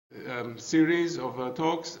series of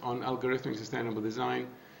talks on algorithmic sustainable design,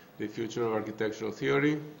 the future of architectural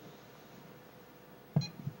theory.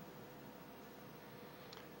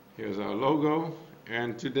 Here's our logo,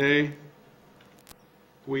 and today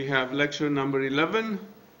we have lecture number 11,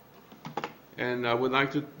 and I would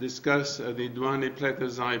like to discuss the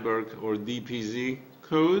Duany-Plater-Zyberg, or DPZ,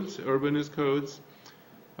 codes, urbanist codes,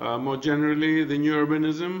 more generally the new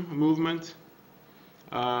urbanism movement,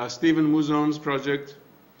 Stephen Mouzon's project,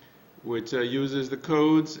 which uses the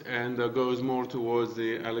codes and goes more towards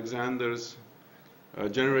the Alexander's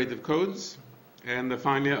generative codes. And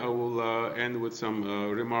finally, I will end with some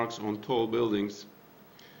remarks on tall buildings,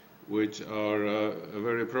 which are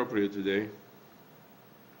very appropriate today.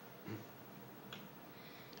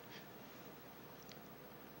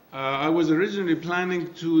 I was originally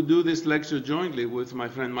planning to do this lecture jointly with my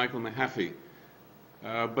friend Michael Mahaffey,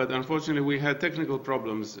 but unfortunately we had technical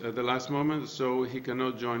problems at the last moment, so he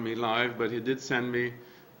cannot join me live, but he did send me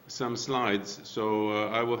some slides, so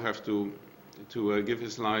I will have to give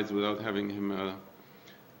his slides without having him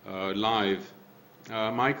live.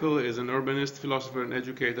 Michael is an urbanist, philosopher, and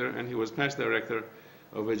educator, and he was past director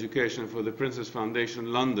of education for the Princess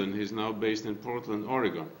Foundation London. He's now based in Portland,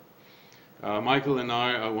 Oregon. Michael and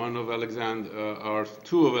I are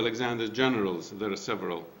two of Alexander's generals. There are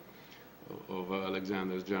several of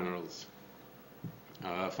Alexander's generals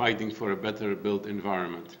fighting for a better built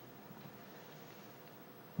environment.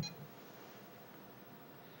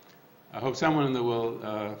 I hope someone in the world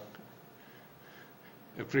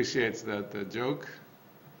appreciates that joke.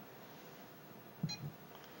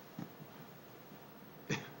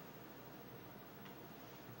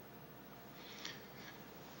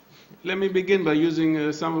 Let me begin by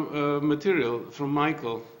using some material from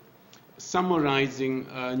Michael summarizing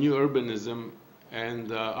new urbanism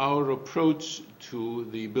and our approach to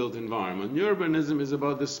the built environment. New urbanism is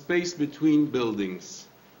about the space between buildings.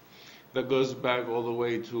 That goes back all the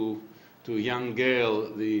way to Jan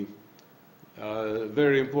Gehl, the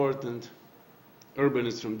very important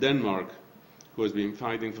urbanist from Denmark, who has been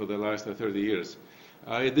fighting for the last 30 years.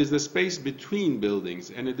 It is the space between buildings,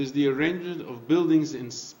 and it is the arrangement of buildings in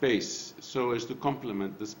space so as to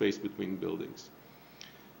complement the space between buildings.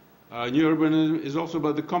 New urbanism is also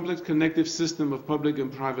about the complex connective system of public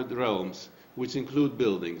and private realms, which include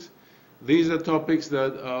buildings. These are topics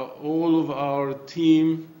that all of our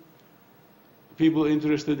team, people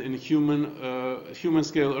interested in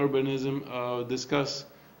human-scale urbanism, discuss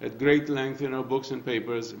at great length in our books and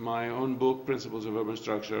papers. My own book, Principles of Urban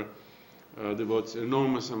Structure, devotes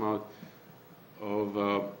enormous amount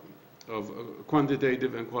of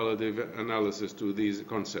quantitative and qualitative analysis to these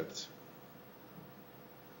concepts.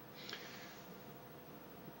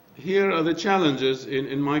 Here are the challenges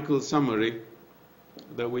in Michael's summary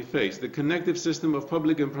that we face. The connective system of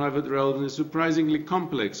public and private realms is surprisingly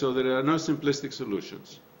complex, so there are no simplistic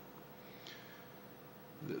solutions.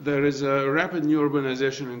 There is a rapid new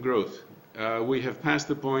urbanization and growth. We have passed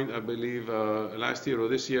the point, I believe, last year or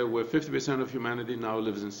this year, where 50% of humanity now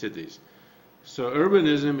lives in cities. So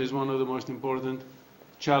urbanism is one of the most important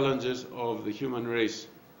challenges of the human race.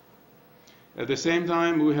 At the same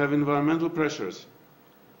time, we have environmental pressures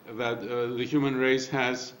that the human race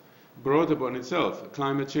has brought upon itself: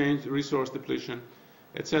 climate change, resource depletion,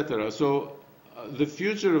 etc. So the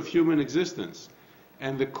future of human existence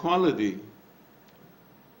and the quality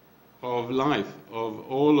of life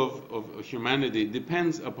of all of humanity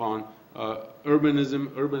depends upon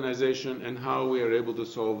urbanization, and how we are able to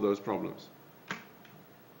solve those problems.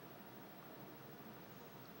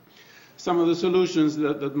 Some of the solutions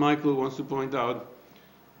that Michael wants to point out: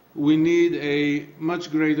 we need a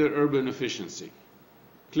much greater urban efficiency.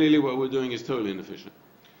 Clearly what we're doing is totally inefficient.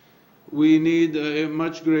 We need a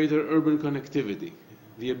much greater urban connectivity,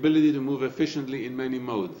 the ability to move efficiently in many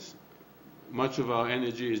modes. Much of our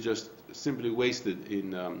energy is just simply wasted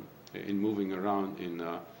in moving around in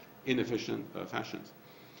inefficient fashions.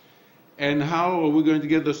 And how are we going to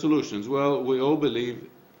get those solutions? Well, we all believe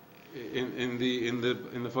in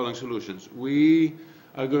the following solutions. We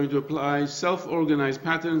are going to apply self-organized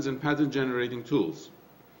patterns and pattern-generating tools.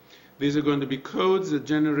 These are going to be codes that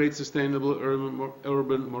generate sustainable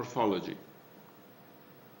urban morphology.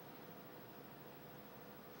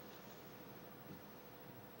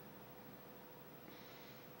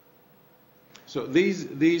 So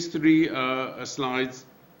these three slides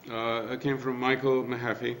came from Michael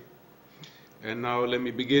Mahaffey. And now let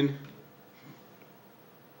me begin.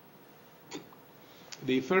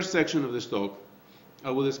 The first section of this talk, I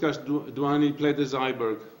will discuss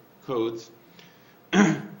Duany-Plater-Zyberg codes.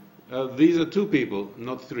 These are two people,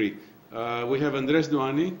 not three. We have Andres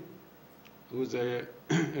Duany, who's an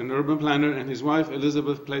urban planner, and his wife,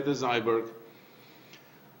 Elizabeth Plater-Zyberg,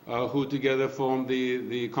 who together formed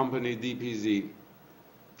the company DPZ.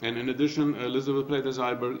 And in addition, Elizabeth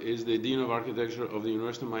Plater-Zyberg is the Dean of Architecture of the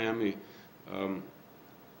University of Miami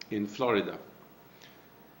in Florida.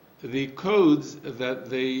 The codes that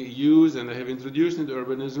they use and they have introduced into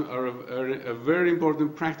urbanism are a very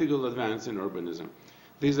important practical advance in urbanism.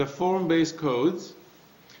 These are form-based codes,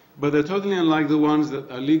 but they're totally unlike the ones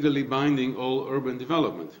that are legally binding all urban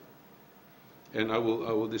development. And I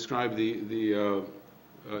will describe the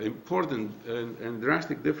important and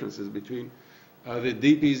drastic differences between the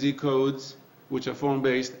DPZ codes, which are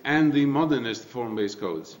form-based, and the modernist form-based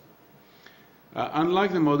codes.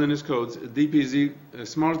 Unlike the modernist codes, DPZ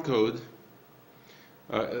smart code,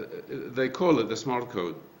 they call it the smart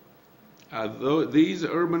code. Though these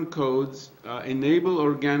urban codes enable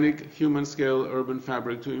organic human-scale urban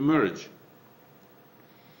fabric to emerge.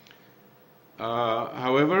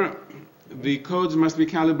 However, the codes must be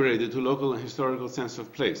calibrated to local and historical sense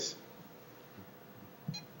of place.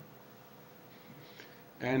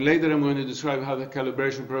 And later I'm going to describe how the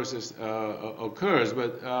calibration process occurs,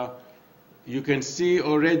 but you can see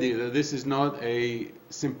already that this is not a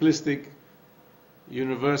simplistic,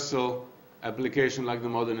 universal application like the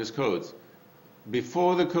modernist codes.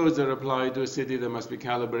 Before the codes are applied to a city, they must be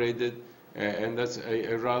calibrated, and that's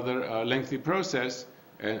a rather lengthy process,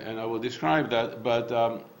 and I will describe that, but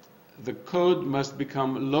the code must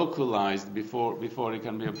become localized before it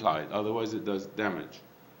can be applied, otherwise it does damage.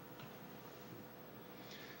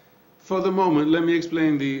 For the moment, let me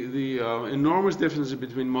explain the enormous differences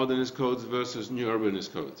between modernist codes versus new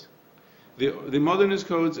urbanist codes. The modernist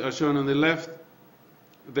codes are shown on the left.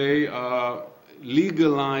 They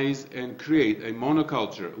legalize and create a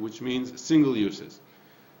monoculture, which means single uses.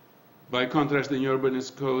 By contrast, the new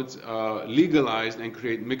urbanist codes legalize and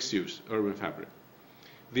create mixed-use urban fabric.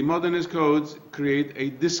 The modernist codes create a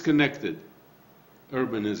disconnected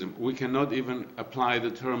urbanism. We cannot even apply the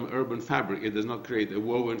term urban fabric. It does not create a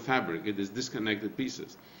woven fabric. It is disconnected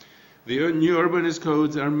pieces. The new urbanist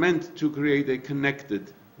codes are meant to create a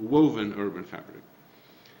connected, woven urban fabric.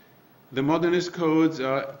 The modernist codes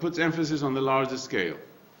puts emphasis on the larger scale.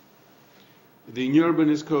 The new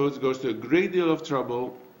urbanist codes goes to a great deal of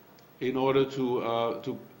trouble in order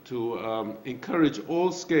to encourage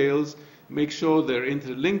all scales, make sure they're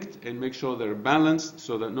interlinked, and make sure they're balanced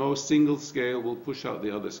so that no single scale will push out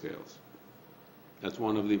the other scales. That's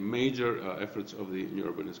one of the major efforts of the new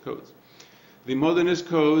urbanist codes. The modernist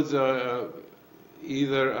codes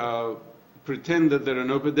either pretend that there are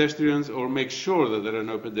no pedestrians or make sure that there are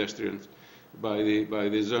no pedestrians by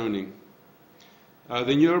the zoning.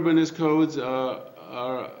 The new urbanist codes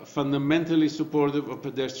are fundamentally supportive of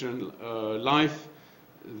pedestrian life.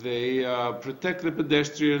 They protect the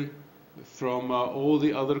pedestrian from all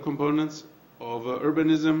the other components of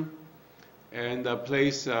urbanism and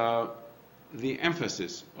place the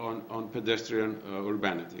emphasis on pedestrian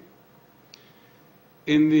urbanity.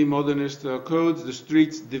 In the modernist codes, the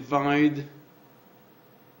streets divide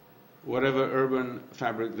whatever urban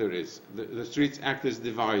fabric there is. The streets act as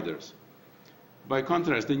dividers. By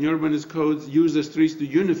contrast, the new urbanist codes use the streets to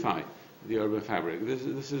unify the urban fabric.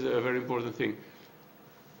 This is a very important thing.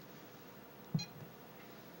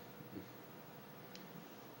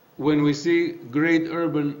 When we see great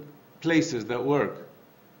urban places that work,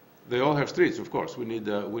 they all have streets, of course. We need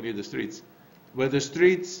the streets. But the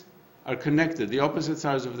streets are connected. The opposite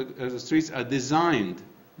sides of the streets are designed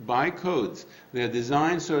by codes. They are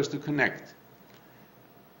designed so as to connect.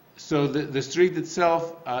 So the street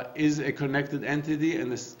itself is a connected entity,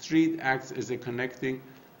 and the street acts as a connecting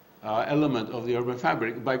element of the urban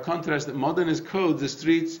fabric. By contrast, the modernist code, the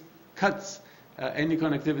streets cuts any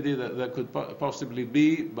connectivity that could possibly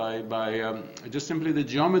be by just simply the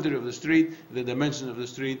geometry of the street, the dimension of the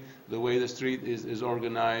street, the way the street is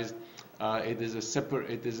organized.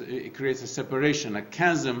 It creates a separation, a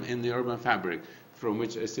chasm in the urban fabric from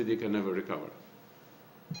which a city can never recover.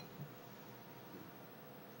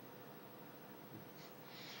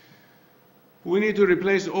 We need to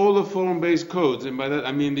replace all the form-based codes, and by that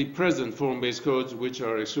I mean the present form-based codes, which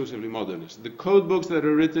are exclusively modernist. The code books that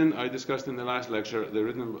are written, I discussed in the last lecture,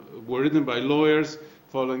 were written by lawyers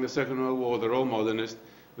following the Second World War. They're all modernist.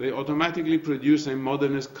 They automatically produce a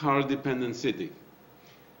modernist car-dependent city.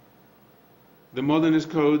 The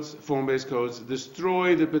modernist codes, form-based codes,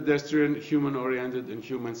 destroy the pedestrian, human-oriented, and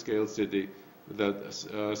human-scale city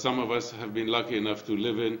that some of us have been lucky enough to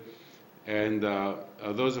live in. And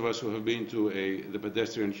those of us who have been to the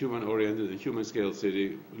pedestrian, human-oriented, and human-scale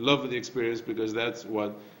city love the experience because that's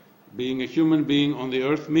what being a human being on the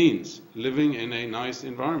earth means, living in a nice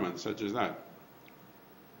environment such as that.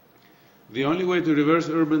 The only way to reverse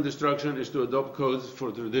urban destruction is to adopt codes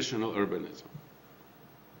for traditional urbanism.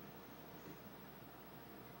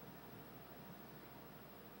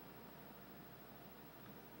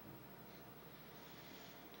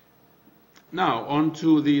 Now, on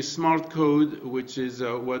to the smart code, which is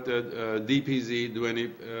what DPZ,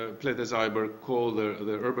 Duane Pleta-Zyber, call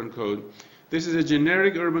the urban code. This is a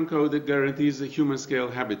generic urban code that guarantees a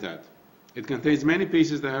human-scale habitat. It contains many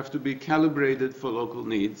pieces that have to be calibrated for local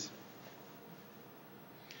needs.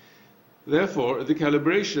 Therefore, the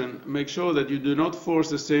calibration makes sure that you do not force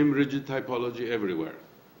the same rigid typology everywhere.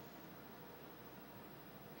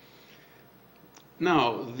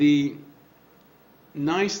 Now, the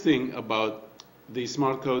nice thing about the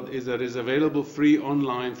smart code is that it is available free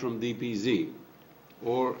online from DPZ,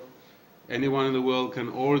 or anyone in the world can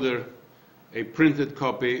order a printed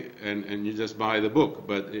copy and you just buy the book.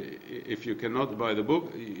 But if you cannot buy the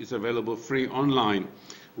book, it's available free online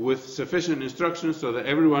with sufficient instructions so that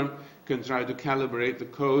everyone can try to calibrate the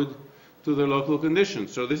code to the local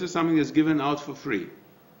conditions. So this is something that's given out for free.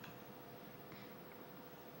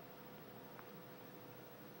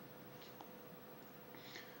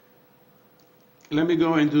 Let me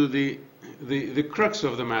go into the crux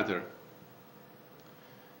of the matter,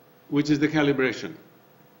 which is the calibration.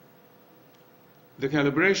 The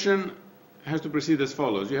calibration has to proceed as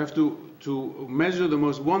follows. You have to measure the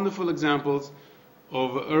most wonderful examples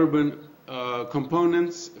of urban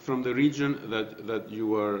components from the region that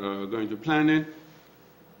you are going to plan in.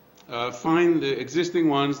 Find the existing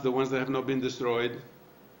ones, the ones that have not been destroyed.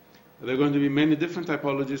 There are going to be many different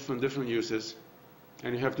typologies from different uses.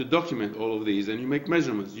 And you have to document all of these, and you make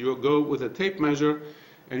measurements. You go with a tape measure,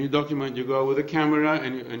 and you document. You go with a camera,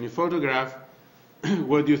 and you photograph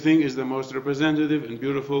what you think is the most representative and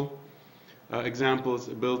beautiful examples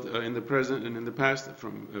built in the present and in the past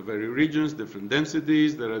from various regions, different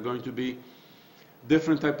densities. There are going to be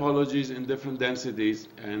different typologies in different densities,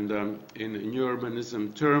 and in new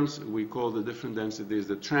urbanism terms, we call the different densities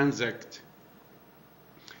the transect.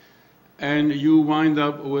 And you wind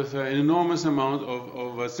up with an enormous amount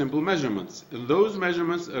of simple measurements. And those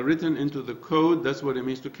measurements are written into the code. That's what it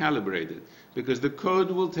means to calibrate it. Because the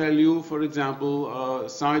code will tell you, for example,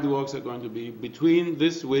 sidewalks are going to be between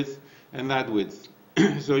this width and that width.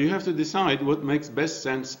 So you have to decide what makes best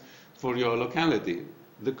sense for your locality.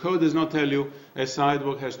 The code does not tell you a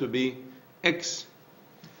sidewalk has to be X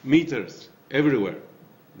meters everywhere.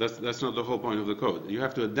 That's not the whole point of the code. You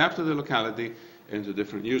have to adapt to the locality and to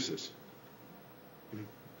different uses.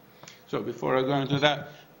 So before I go into that,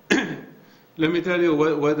 let me tell you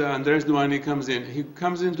where Andres Duane comes in. He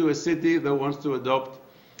comes into a city that wants to adopt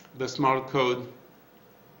the smart code.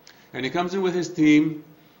 And he comes in with his team,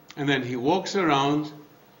 and then he walks around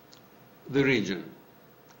the region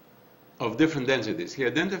of different densities. He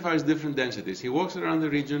identifies different densities. He walks around the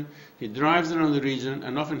region, he drives around the region,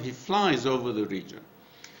 and often he flies over the region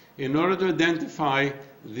in order to identify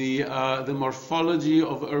the morphology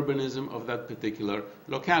of urbanism of that particular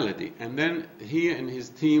locality. And then he and his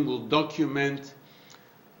team will document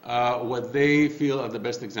what they feel are the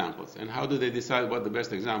best examples. And how do they decide what the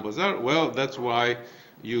best examples are? Well, that's why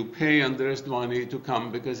you pay Andres Duane to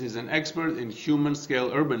come, because he's an expert in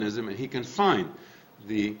human-scale urbanism, and he can find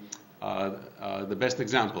the best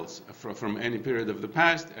examples from any period of the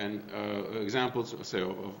past, and examples, say,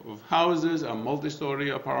 of houses,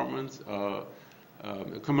 multi-story apartments,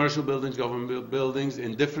 commercial buildings, government buildings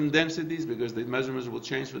in different densities, because the measurements will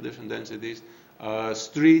change for different densities,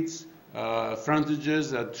 streets,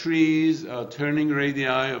 frontages, trees, turning radii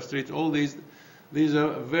of streets, all these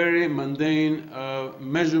are very mundane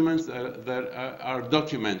measurements that are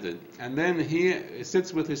documented. And then he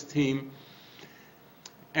sits with his team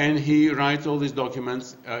and he writes all these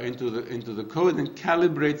documents into the code and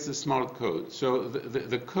calibrates the smart code. So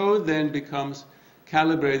the code then becomes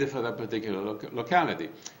calibrated for that particular locality.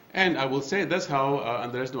 And I will say that's how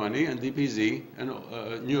Andres Duane and DPZ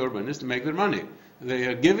and New Urbanists make their money. They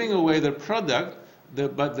are giving away their product,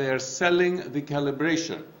 but they are selling the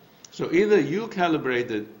calibration. So either you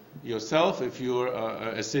calibrate it yourself if you're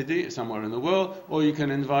a city somewhere in the world, or you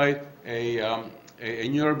can invite a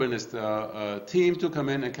New Urbanist team to come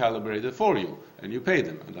in and calibrate it for you, and you pay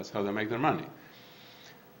them, and that's how they make their money.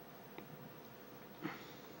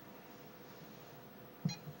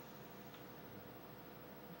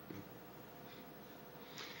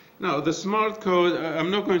 Now, the smart code,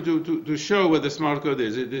 I'm not going to show what the smart code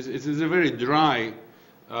is. It is a very dry,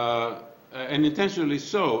 and intentionally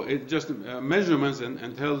so. It just measurements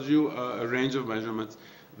and tells you a range of measurements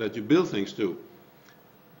that you build things to.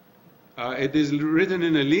 It is written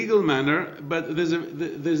in a legal manner, but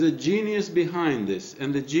there's a genius behind this.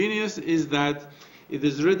 And the genius is that it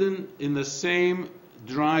is written in the same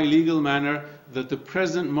dry legal manner that the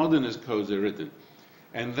present modernist codes are written.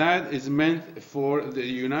 And that is meant for the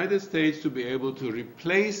United States to be able to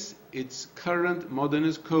replace its current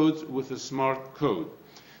modernist codes with a smart code.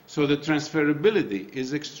 So the transferability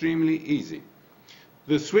is extremely easy.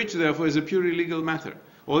 The switch, therefore, is a purely legal matter.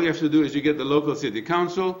 All you have to do is you get the local city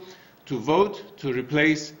council to vote to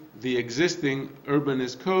replace the existing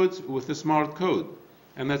urbanist codes with a smart code.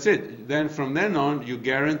 And that's it. Then from then on, you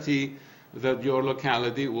guarantee that your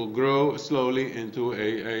locality will grow slowly into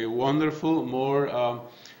a wonderful, more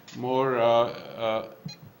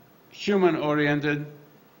human-oriented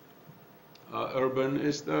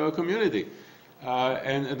urbanist community.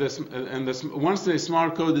 Once the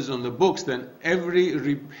smart code is on the books, then every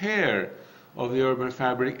repair of the urban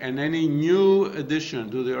fabric and any new addition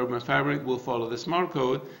to the urban fabric will follow the smart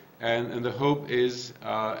code. And the hope is,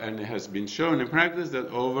 and it has been shown in practice, that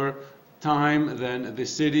over time, then the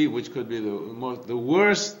city, which could be the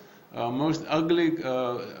worst, most ugly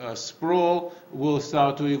sprawl, will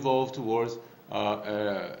start to evolve towards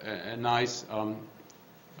a nice,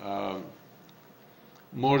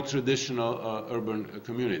 more traditional urban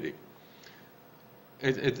community.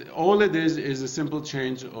 All it is a simple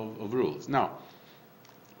change of rules. Now,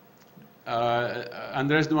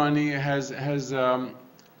 Andres Duani has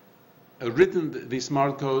written the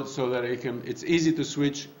smart code so that it's easy to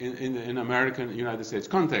switch in American United States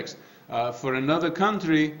context. For another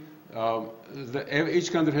country,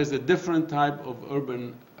 each country has a different type of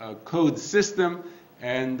urban code system,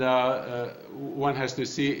 and one has to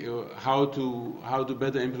see how to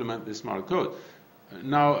better implement the smart code.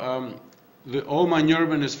 Now, all my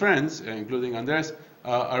urbanist friends, including Andres,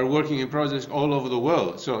 are working in projects all over the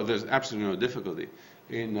world, so there's absolutely no difficulty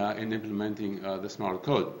in implementing the smart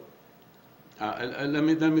code. Let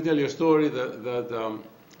me tell you a story that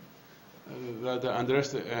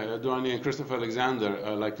Andres Duani and Christopher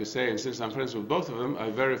Alexander like to say, and since I'm friends with both of them, I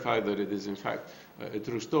verified that it is in fact a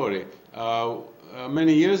true story.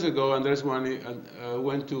 Many years ago, Andres Duani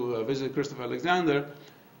went to visit Christopher Alexander,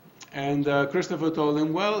 and Christopher told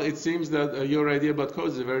him, well, it seems that your idea about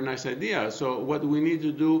codes is a very nice idea, so what we need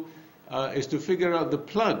to do is to figure out the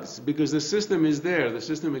plugs, because the system is there, the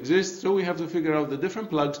system exists, so we have to figure out the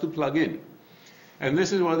different plugs to plug in. And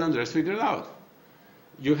this is what Andres figured out.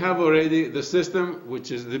 You have already the system,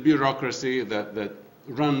 which is the bureaucracy that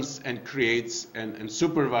runs and creates and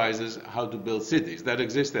supervises how to build cities. That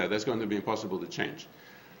exists there. That's going to be impossible to change.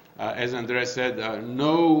 As Andres said,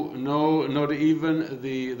 not even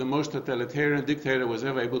the most totalitarian dictator was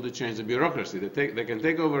ever able to change the bureaucracy. They can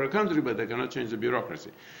take over a country, but they cannot change the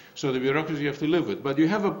bureaucracy. So the bureaucracy you have to live with. But you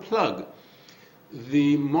have a plug.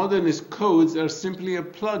 The modernist codes are simply a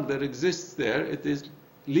plug that exists there. It is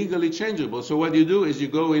legally changeable. So what you do is you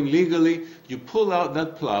go in legally, you pull out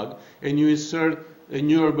that plug, and you insert a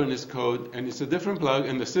new urbanist code, and it's a different plug,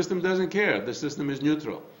 and the system doesn't care. The system is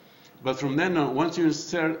neutral. But from then on, once you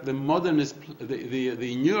insert the modernist,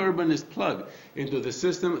 the new urbanist plug into the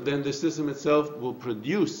system, then the system itself will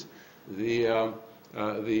produce the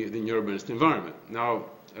new urbanist environment. Now,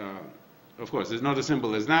 of course, it's not as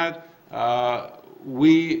simple as that.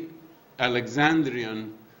 We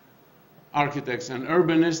Alexandrian architects and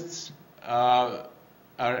urbanists are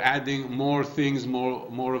adding more things,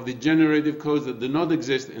 more of the generative codes that do not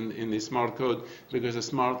exist in the smart code, because the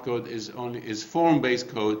smart code is form-based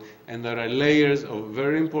code, and there are layers of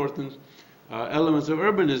very important elements of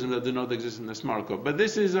urbanism that do not exist in the smart code. But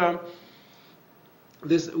this is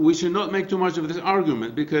we should not make too much of this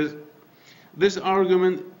argument, because this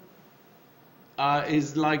argument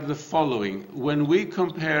is like the following. When we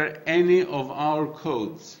compare any of our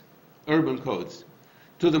codes, urban codes,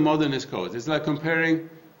 to the modernist codes, it's like comparing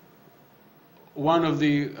one of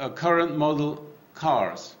the current model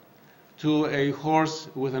cars to a horse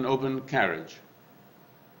with an open carriage.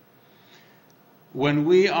 When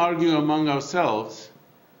we argue among ourselves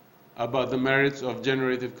about the merits of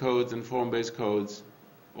generative codes and form-based codes,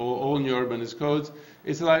 or all new urbanist codes,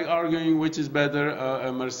 it's like arguing which is better,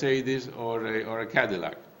 a Mercedes or a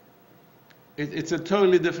Cadillac. It's a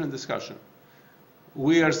totally different discussion.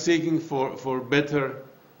 We are seeking for better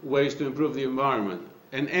ways to improve the environment.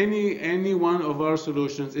 And any one of our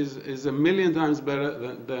solutions is a million times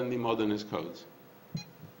better than the modernist codes.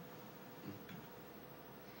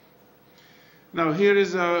 Now here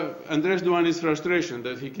is Andres Duani's frustration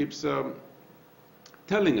that he keeps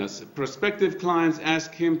telling us. Prospective clients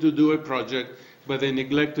ask him to do a project, but they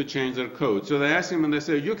neglect to change their code. So they ask him and they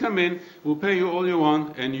say, you come in, we'll pay you all you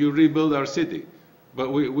want, and you rebuild our city. but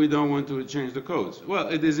we don't want to change the codes. Well,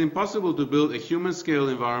 it is impossible to build a human-scale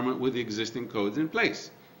environment with the existing codes in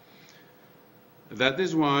place. That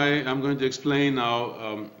is why I'm going to explain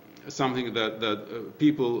now something that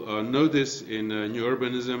people notice in new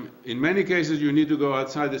urbanism. In many cases, you need to go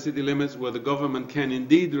outside the city limits where the government can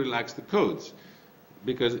indeed relax the codes,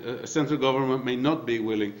 because a central government may not be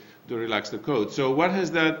willing to relax the code. So what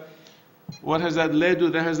has that led to?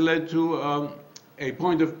 That has led to a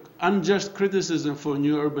point of unjust criticism for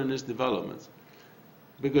new urbanist developments,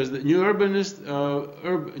 because the new urbanists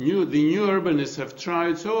have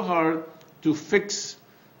tried so hard to fix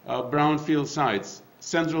brownfield sites,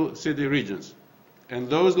 central city regions, and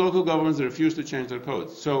those local governments refuse to change their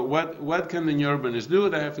codes. So what can the new urbanists do?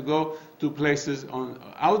 They have to go to places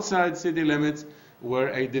outside city limits where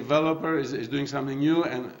a developer is doing something new,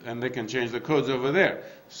 and they can change the codes over there.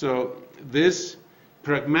 So this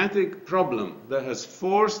pragmatic problem that has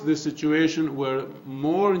forced this situation where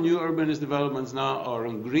more new urbanist developments now are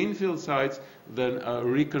on greenfield sites than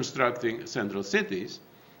reconstructing central cities.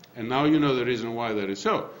 And now you know the reason why that is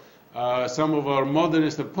so. Some of our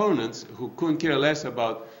modernist opponents who couldn't care less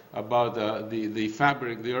about the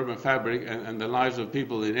fabric, the urban fabric, and the lives of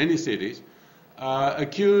people in any cities,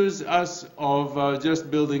 accuse us of just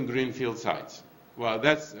building greenfield sites. Well,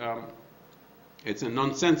 that's it's a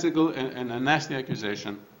nonsensical and a nasty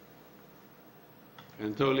accusation,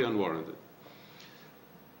 and totally unwarranted.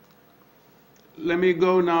 Let me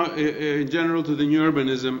go now in general to the new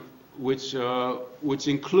urbanism, which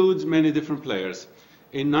includes many different players.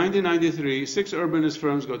 In 1993, 6 urbanist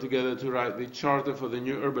firms got together to write the Charter for the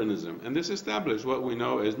New Urbanism, and this established what we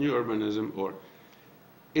know as new urbanism, or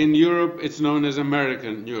in Europe it's known as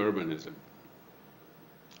American new urbanism.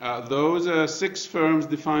 Those 6 firms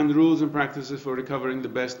defined rules and practices for recovering the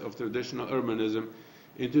best of traditional urbanism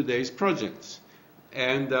in today's projects.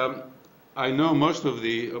 And I know most of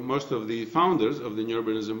the founders of the new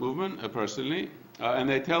urbanism movement personally, and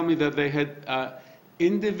they tell me that they had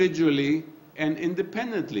individually and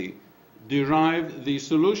independently derived the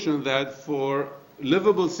solution that for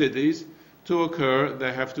livable cities to occur,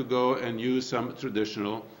 they have to go and use some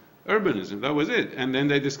traditional urbanism. That was it. And then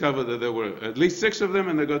they discovered that there were at least 6 of them,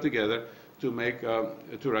 and they got together to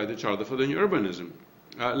write the Charter for the New Urbanism.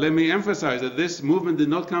 Let me emphasize that this movement did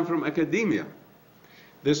not come from academia.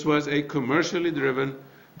 This was a commercially driven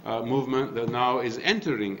movement that now is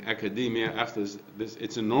entering academia after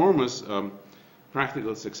its enormous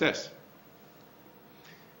practical success.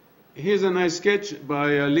 Here's a nice sketch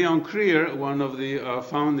by Leon Krier, one of the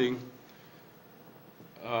founding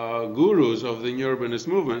gurus of the new urbanist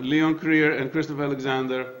movement. Leon Krier and Christopher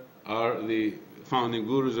Alexander are the founding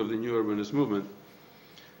gurus of the new urbanist movement.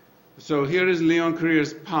 So here is Leon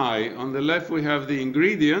Krier's pie. On the left we have the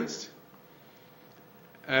ingredients,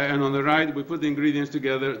 and on the right we put the ingredients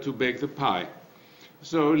together to bake the pie.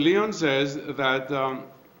 So Leon says that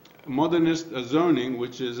modernist zoning,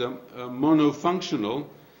 which is monofunctional,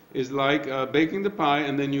 is like baking the pie,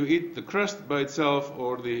 and then you eat the crust by itself,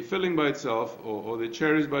 or the filling by itself, or the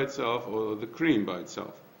cherries by itself, or the cream by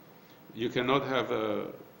itself. You cannot have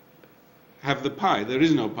the pie. There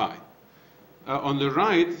is no pie. On the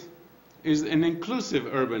right is an inclusive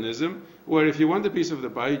urbanism, where if you want a piece of the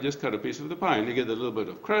pie, you just cut a piece of the pie, and you get a little bit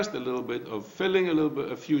of crust, a little bit of filling,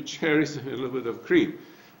 a few cherries, a little bit of cream.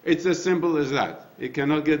 It's as simple as that. It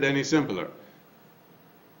cannot get any simpler.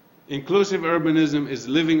 Inclusive urbanism is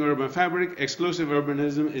living urban fabric. Exclusive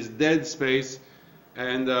urbanism is dead space.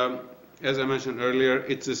 And as I mentioned earlier,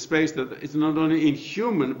 it's a space that it's not only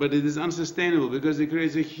inhuman, but it is unsustainable because it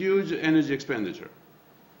creates a huge energy expenditure.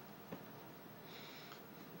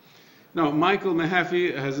 Now, Michael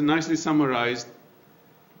Mahaffey has nicely summarized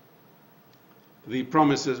the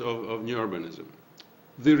promises of new urbanism.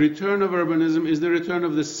 The return of urbanism is the return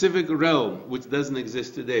of the civic realm, which doesn't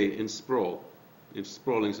exist today in sprawl, in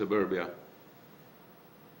sprawling suburbia.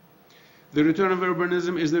 The return of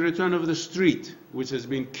urbanism is the return of the street, which has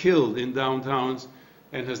been killed in downtowns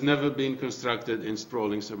and has never been constructed in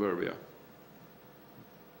sprawling suburbia.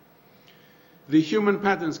 The human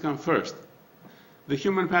patterns come first. The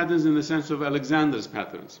human patterns in the sense of Alexander's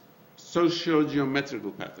patterns,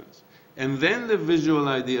 socio-geometrical patterns. And then the visual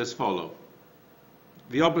ideas follow,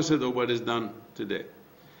 the opposite of what is done today.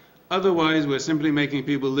 Otherwise, we're simply making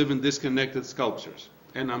people live in disconnected sculptures.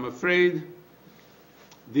 And I'm afraid,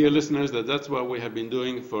 dear listeners, that that's what we have been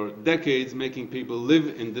doing for decades, making people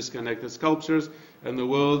live in disconnected sculptures, and the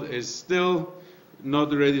world is still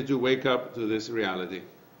not ready to wake up to this reality.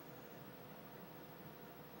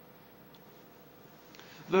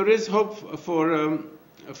 There is hope for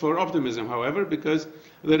for optimism, however, because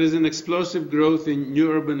there is an explosive growth in new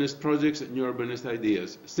urbanist projects and new urbanist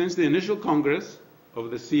ideas. Since the initial Congress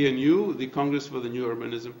of the CNU, the Congress for the New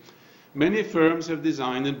Urbanism, many firms have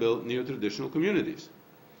designed and built neo-traditional communities.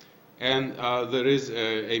 And there is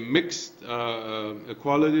a mixed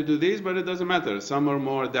quality to these, but it doesn't matter. Some are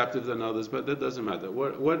more adaptive than others, but that doesn't matter.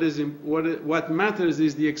 What matters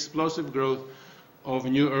is the explosive growth of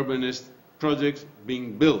new urbanist projects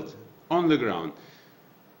being built on the ground.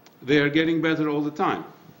 They are getting better all the time.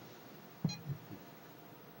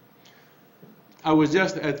 I was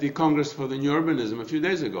just at the Congress for the New Urbanism a few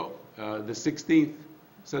days ago, the 16th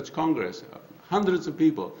such Congress. Hundreds of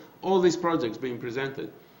people, all these projects being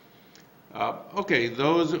presented. Okay,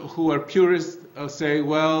 those who are purists say,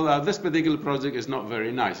 well, this particular project is not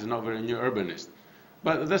very nice, it's not very new urbanist.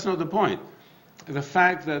 But that's not the point. The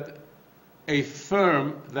fact that a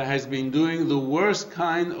firm that has been doing the worst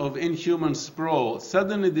kind of inhuman sprawl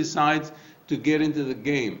suddenly decides to get into the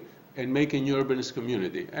game and make a new urbanist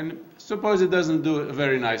community. And suppose it doesn't do a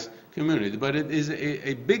very nice community, but it is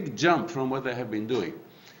a big jump from what they have been doing.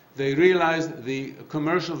 They realize the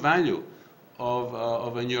commercial value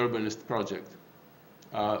of a new urbanist project.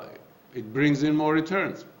 It brings in more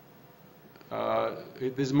returns.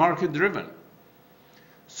 It is market driven.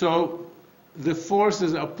 So the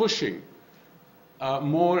forces are pushing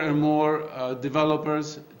more and more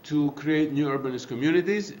developers to create new urbanist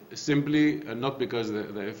communities, simply not because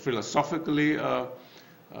they're philosophically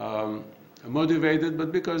motivated,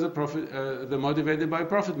 but because they're motivated by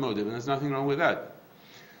profit motive, and there's nothing wrong with that.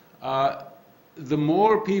 The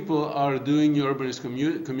more people are doing new urbanist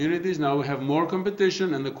communities, now we have more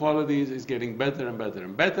competition, and the quality is getting better and better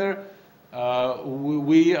and better.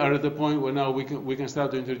 We are at the point where now we can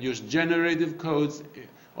start to introduce generative codes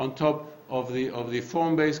on top of the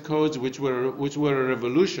form-based codes, which were a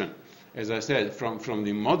revolution, as I said, from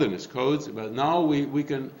the modernist codes. But now we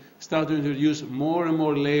can start to introduce more and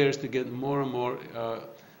more layers to get more and more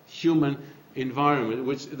human environment,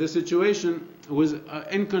 which the situation was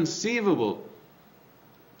inconceivable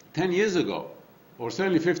 10 years ago, or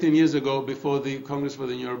certainly 15 years ago, before the Congress for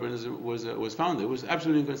the New Urbanism was founded. It was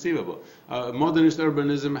absolutely inconceivable. Modernist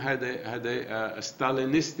urbanism had a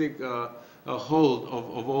Stalinistic hold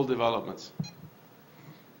of all developments.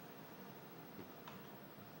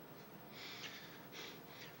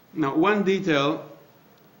 Now, one detail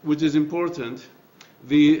which is important,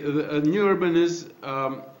 the new urbanist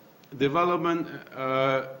development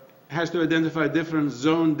has to identify different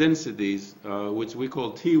zone densities, which we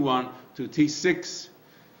call T1 to T6,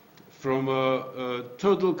 from a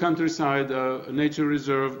total countryside nature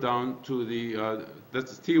reserve down to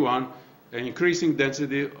that's T1, an increasing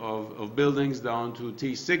density of buildings down to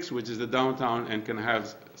T6, which is the downtown, and can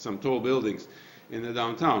have some tall buildings in the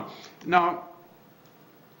downtown. Now,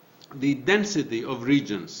 the density of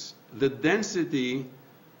regions, the density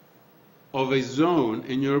of a zone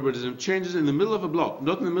in urbanism changes in the middle of a block,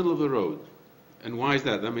 not in the middle of the road. And why is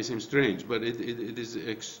that? That may seem strange, but it is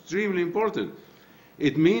extremely important.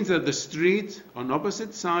 It means that the street, on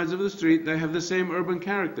opposite sides of the street, they have the same urban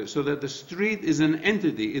character, so that the street is an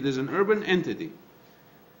entity. It is an urban entity.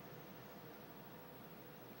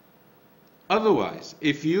 Otherwise,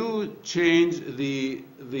 if you change the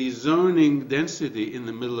zoning density in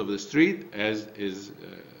the middle of the street, as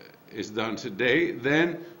is done today,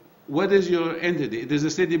 then what is your entity? It is a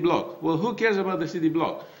city block. Well, who cares about the city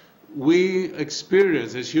block? We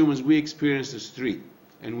experience, as humans, we experience the street,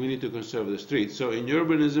 and we need to conserve the street. So in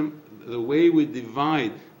urbanism, the way we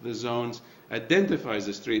divide the zones identifies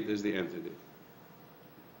the street as the entity.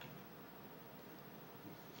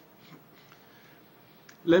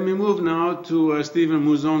 Let me move now to Stephen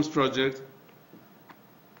Mouzon's project.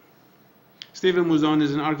 Stephen Mouzon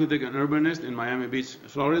is an architect and urbanist in Miami Beach,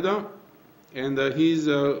 Florida, and he's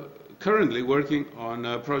currently working on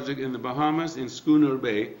a project in the Bahamas in Schooner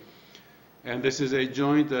Bay. And this is a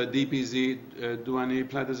joint DPZ, Duany,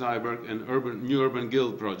 Platte-Zyberg, and New Urban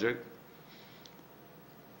Guild project.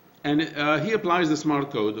 And he applies the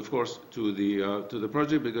smart code, of course, to the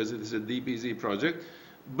project because it is a DPZ project.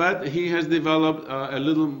 But he has developed a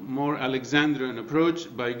little more Alexandrian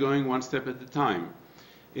approach by going one step at a time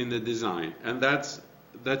in the design, and that's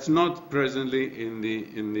not presently in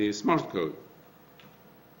the smart code.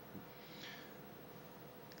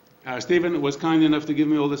 Stephen was kind enough to give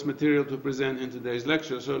me all this material to present in today's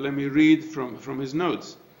lecture, so let me read from his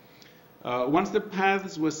notes. Once the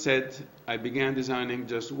paths were set, I began designing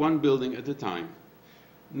just one building at a time,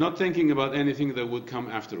 not thinking about anything that would come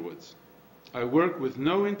afterwards. I worked with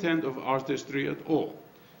no intent of artistry at all,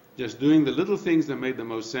 just doing the little things that made the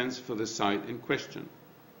most sense for the site in question.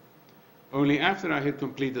 Only after I had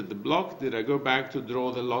completed the block did I go back to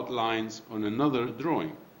draw the lot lines on another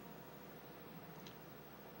drawing.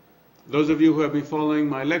 Those of you who have been following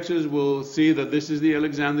my lectures will see that this is the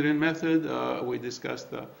Alexandrian method. We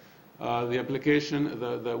discussed the application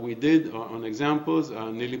that we did on examples,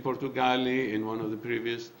 Nili Portugali in one of the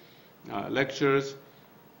previous lectures.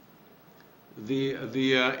 The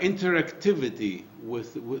interactivity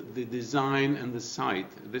with the design and the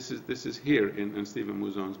site, this is here in Stephen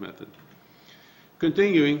Mouzon's method.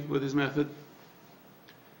 Continuing with his method,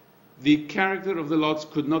 the character of the lots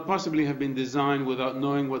could not possibly have been designed without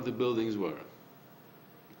knowing what the buildings were.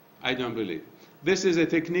 I don't believe. This is a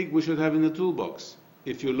technique we should have in the toolbox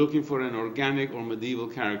if you're looking for an organic or medieval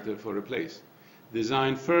character for a place.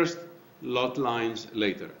 Design first, lot lines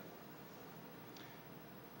later.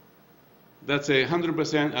 That's a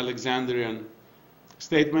 100% Alexandrian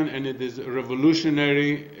statement, and it is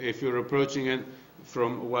revolutionary if you're approaching it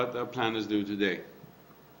from what planners do today.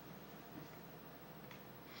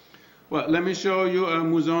 Well, let me show you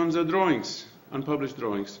Mouzon's drawings, unpublished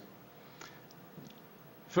drawings.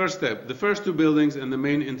 First step, the first two buildings and the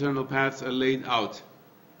main internal paths are laid out.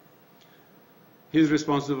 He's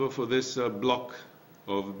responsible for this block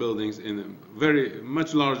of buildings in a very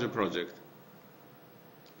much larger project.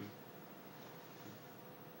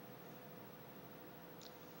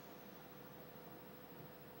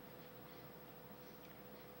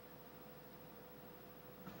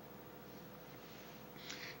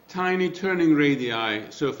 Tiny turning radii,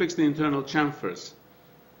 so fix the internal chamfers.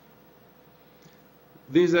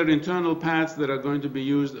 These are internal paths that are going to be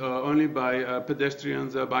used only by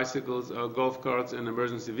pedestrians, bicycles, golf carts, and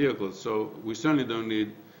emergency vehicles. So we certainly don't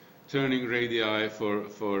need turning radii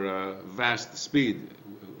for vast speed.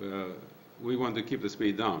 We want to keep the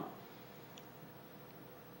speed down.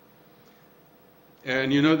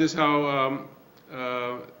 And you notice how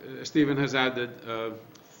Stephen has added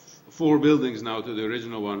 4 buildings now to the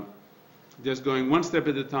original one, just going one step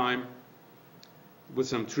at a time with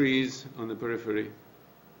some trees on the periphery.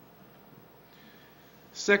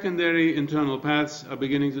 Secondary internal paths are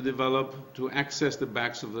beginning to develop to access the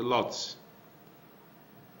backs of the lots.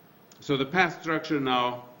 So the path structure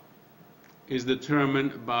now is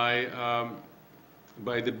determined by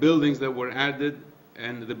the buildings that were added,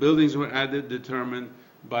 and the buildings were added determined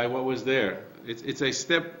by what was there. It's a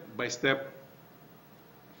step-by-step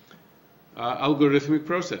algorithmic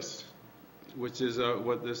process, which is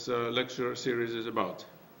what this lecture series is about.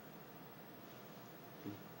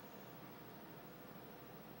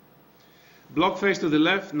 Block face to the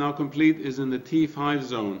left, now complete, is in the T5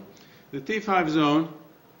 zone. The T5 zone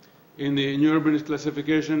in the new urbanist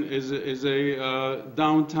classification is a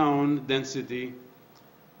downtown density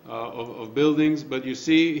of buildings, but you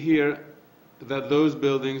see here that those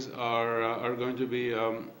buildings are going to be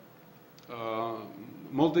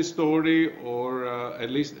multi-story, or at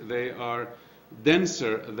least they are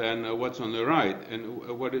denser than what's on the right.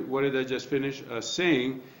 And what did I just finish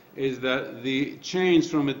saying is that the change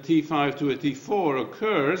from a T5 to a T4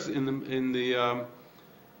 occurs in the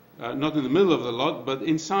not in the middle of the lot, but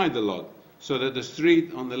inside the lot, so that the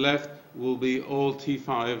street on the left will be all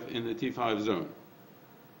T5 in the T5 zone.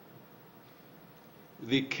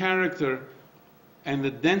 The character and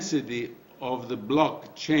the density of the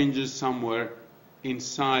block changes somewhere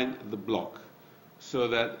inside the block, so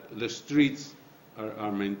that the streets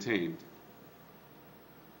are maintained.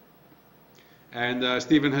 And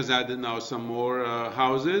Stephen has added now some more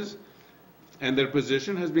houses, and their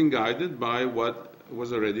position has been guided by what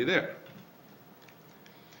was already there.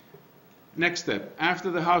 Next step, after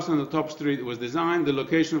the house on the top street was designed, the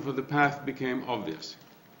location for the path became obvious.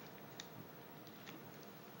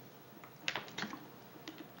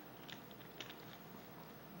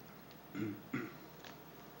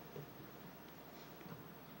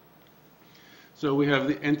 So we have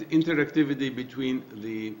the interactivity between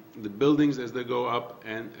the buildings as they go up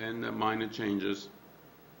and minor changes.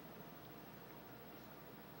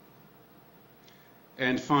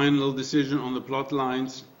 And final decision on the plot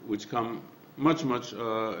lines, which come much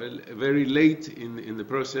very late in the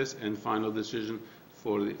process, and final decision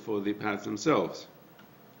for the paths themselves.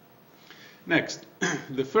 Next,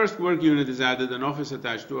 the first work unit is added, an office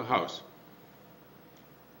attached to a house.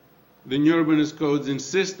 The new urbanist codes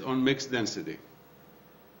insist on mixed density.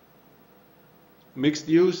 Mixed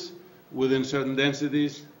use within certain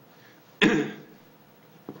densities, and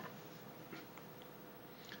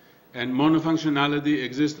monofunctionality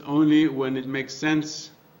exists only when it makes sense,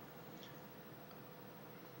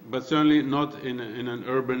 but certainly not in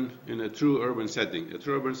a true urban setting. A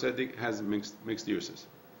true urban setting has mixed uses.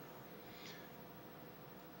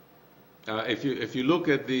 If you look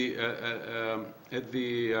at the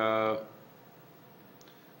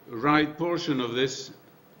right portion of this,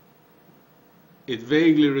 it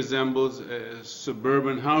vaguely resembles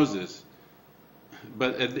suburban houses.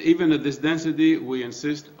 But even at this density, we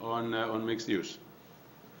insist on mixed use.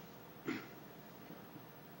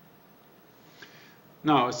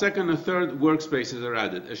 Now, a second and third workspaces are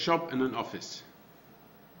added, a shop and an office.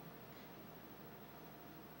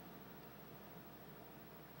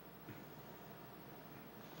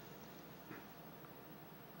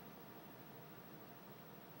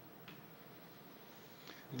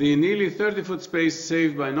 The nearly 30-foot space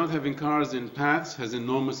saved by not having cars in paths has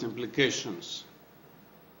enormous implications.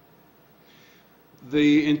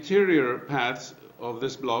 The interior paths of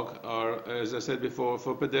this block are, as I said before,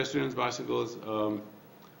 for pedestrians, bicycles,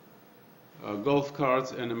 golf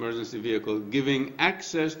carts, and emergency vehicles, giving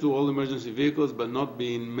access to all emergency vehicles but not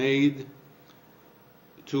being made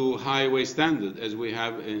to highway standard, as we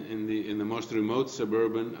have in the most remote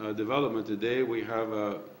suburban development today. We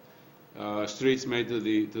have streets made to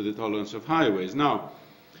the tolerance of highways. Now,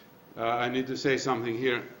 I need to say something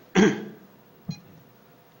here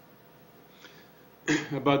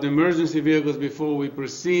about emergency vehicles before we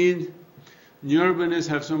proceed. New urbanists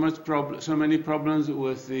have so many problems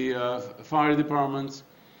with the fire departments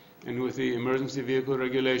and with the emergency vehicle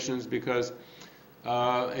regulations because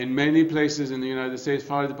in many places in the United States,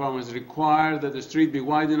 fire departments require that the street be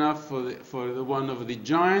wide enough for one of the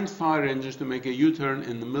giant fire engines to make a U-turn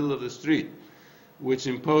in the middle of the street, which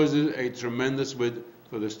imposes a tremendous width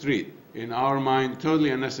for the street. In our mind,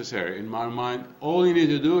 totally unnecessary. In my mind, all you need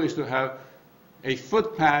to do is to have a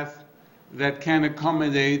footpath that can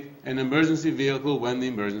accommodate an emergency vehicle when the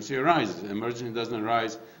emergency arises. The emergency doesn't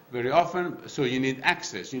arise very often, so you need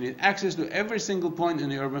access. You need access to every single point in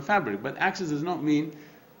the urban fabric, but access does not mean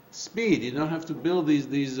speed. You don't have to build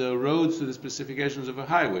these roads to the specifications of a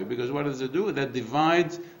highway, because what does it do? That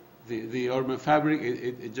divides the urban fabric.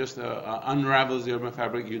 It just unravels the urban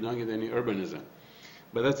fabric. You don't get any urbanism.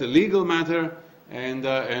 But that's a legal matter, and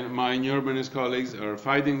my new urbanist colleagues are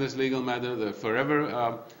fighting this legal matter. They're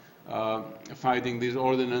forever fighting these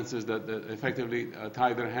ordinances that effectively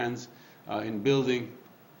tie their hands in building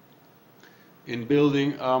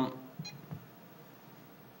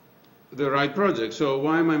the right project. So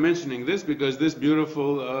why am I mentioning this? Because this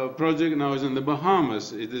beautiful project now is in the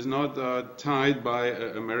Bahamas. It is not tied by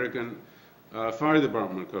American fire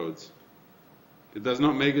department codes. It does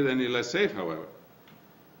not make it any less safe, however.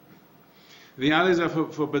 The alleys are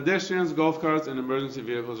for pedestrians, golf carts, and emergency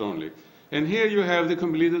vehicles only. And here you have the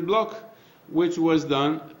completed block, which was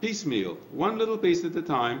done piecemeal, one little piece at a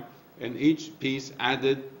time, and each piece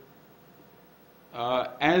added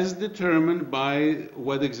as determined by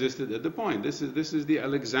what existed at the point. This is the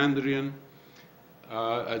Alexandrian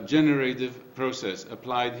generative process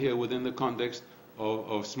applied here within the context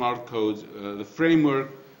of smart codes, the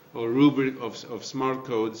framework or rubric of smart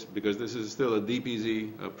codes, because this is still a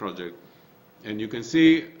DPZ project. And you can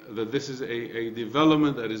see that this is a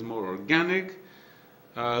development that is more organic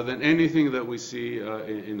than anything that we see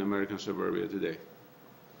in American suburbia today.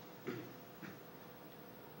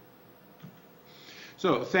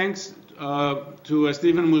 So thanks to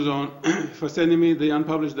Stephen Mouzon for sending me the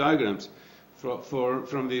unpublished diagrams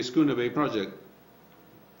from the Schooner Bay project.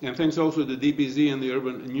 And thanks also to DPZ and the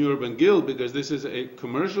New Urban Guild, because this is a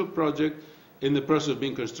commercial project in the process of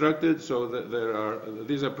being constructed, so that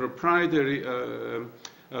these are proprietary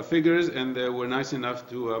figures, and they were nice enough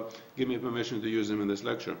to give me permission to use them in this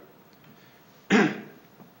lecture.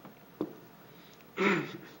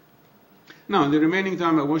 Now, in the remaining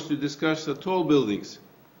time, I wish to discuss the tall buildings,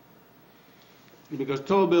 because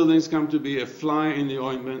tall buildings come to be a fly in the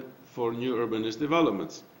ointment for new urbanist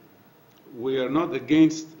developments. We are not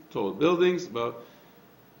against tall buildings, but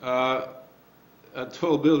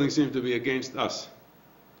tall buildings seem to be against us.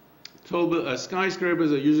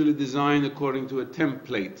 Skyscrapers are usually designed according to a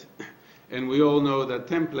template, and we all know that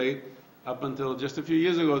template, up until just a few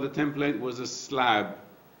years ago, the template was a slab,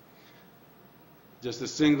 just a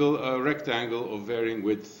single rectangle of varying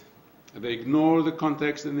width. They ignore the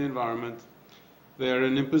context and the environment. They are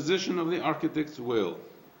an imposition of the architect's will.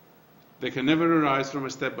 They can never arise from a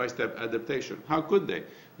step-by-step adaptation. How could they?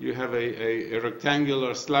 You have a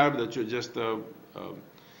rectangular slab that you're just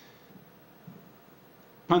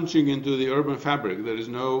punching into the urban fabric. There is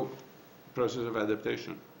no process of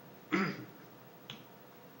adaptation.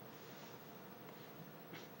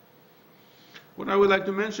 What I would like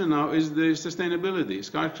to mention now is the sustainability.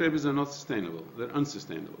 Skyscrapers are not sustainable. They're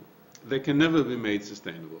unsustainable. They can never be made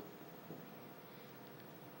sustainable.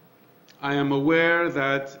 I am aware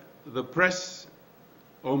that the press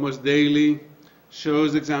almost daily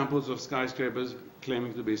shows examples of skyscrapers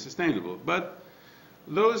claiming to be sustainable. But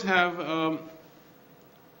those have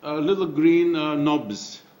little green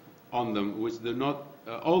knobs on them, which do not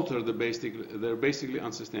alter their basically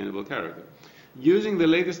unsustainable character. Using the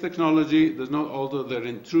latest technology does not alter their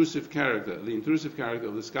intrusive character, the intrusive character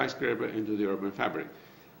of the skyscraper into the urban fabric.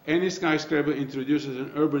 Any skyscraper introduces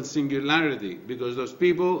an urban singularity because those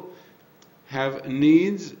people have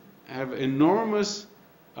needs, have enormous,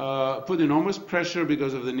 put enormous pressure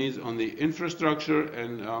because of the needs on the infrastructure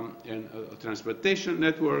and transportation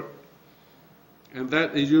network, and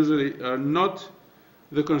that is usually not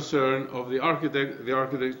the concern of the architect. The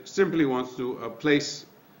architect simply wants to place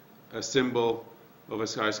a symbol of a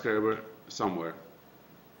skyscraper somewhere.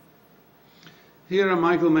 Here are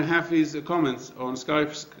Michael Mahaffey's comments on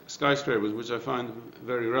skyscrapers, which I find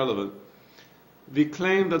very relevant. The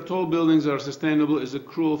claim that tall buildings are sustainable is a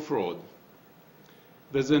cruel fraud.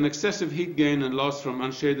 There's an excessive heat gain and loss from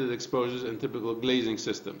unshaded exposures and typical glazing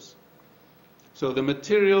systems. So the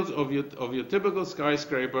materials of your typical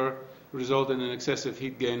skyscraper result in an excessive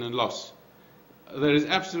heat gain and loss. There is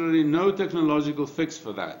absolutely no technological fix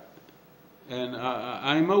for that. And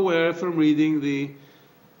I'm aware from reading the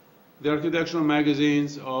architectural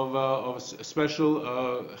magazines of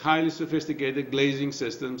special, highly sophisticated glazing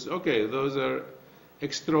systems. Okay, those are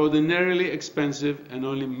extraordinarily expensive and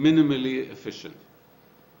only minimally efficient.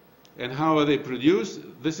 And how are they produced?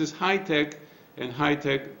 This is high-tech, and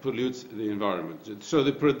high-tech pollutes the environment. So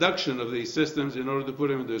the production of these systems, in order to put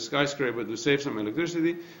them into a skyscraper to save some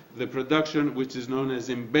electricity, the production, which is known as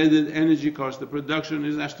embedded energy cost, the production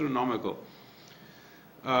is astronomical.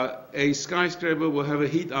 A skyscraper will have a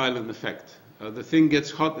heat island effect. The thing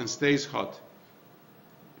gets hot and stays hot.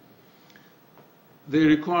 They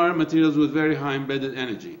require materials with very high embedded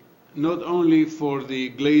energy, not only for the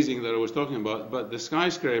glazing that I was talking about, but the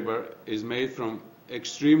skyscraper is made from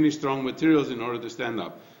extremely strong materials in order to stand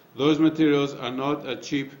up. Those materials are not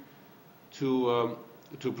cheap to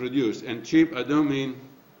produce. And cheap, I don't mean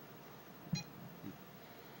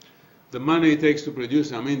the money it takes to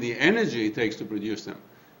produce them. I mean the energy it takes to produce them.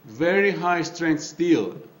 Very high strength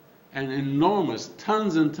steel and enormous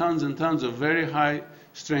tons and tons and tons of very high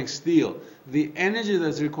strength steel. The energy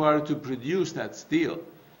that's required to produce that steel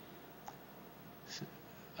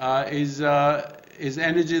is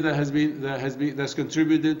energy that's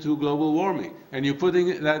contributed to global warming, and you're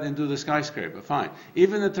putting that into the skyscraper. Fine.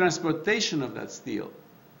 Even the transportation of that steel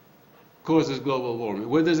causes global warming.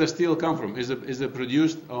 Where does the steel come from? Is it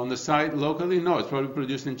produced on the site locally? No, it's probably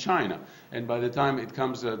produced in China. And by the time it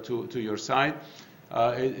comes to your site,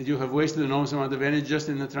 you have wasted an enormous amount of energy just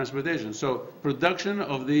in the transportation. So production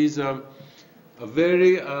of these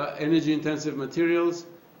very energy-intensive materials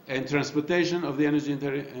and transportation of the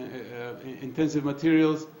energy-intensive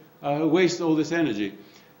materials waste all this energy.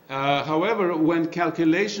 However, when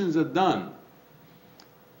calculations are done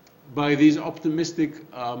by these optimistic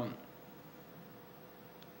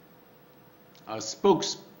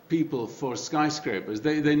spokespeople for skyscrapers,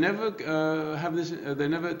 they never have this. They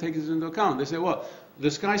never take this into account. They say, well, the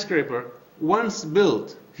skyscraper, once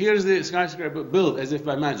built, here's the skyscraper built as if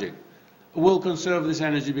by magic, will conserve this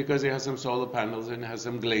energy because it has some solar panels and it has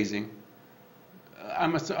some glazing.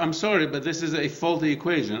 I'm sorry, but this is a faulty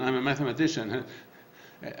equation. I'm a mathematician.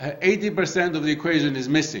 80% of the equation is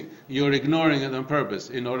missing. You're ignoring it on purpose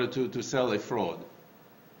in order to sell a fraud.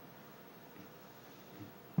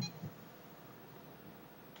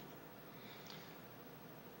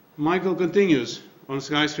 Michael continues on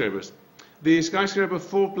skyscrapers. The skyscraper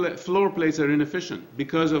floor plates are inefficient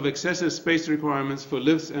because of excessive space requirements for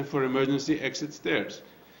lifts and for emergency exit stairs.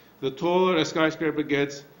 The taller a skyscraper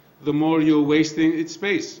gets, the more you're wasting its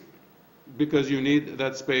space, because you need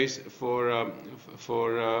that space for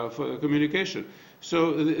communication.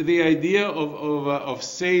 So the idea of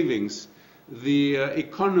savings, the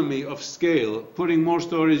economy of scale, putting more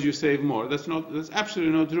stories you save more, that's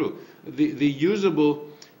absolutely not true. The usable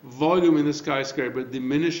volume in the skyscraper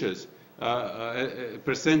diminishes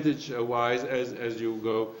percentage-wise as you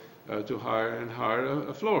go to higher and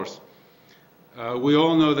higher floors. We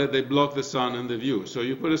all know that they block the sun and the view. So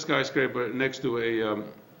you put a skyscraper next to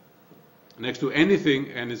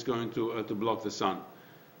anything, and it's going to block the sun,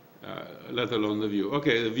 let alone the view.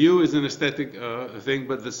 Okay, the view is an aesthetic thing,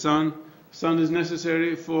 but the sun is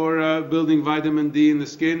necessary for building vitamin D in the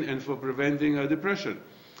skin and for preventing depression.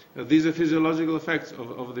 These are physiological effects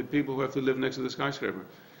of the people who have to live next to the skyscraper.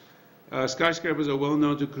 Skyscrapers are well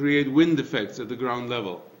known to create wind effects at the ground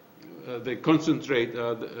level. They concentrate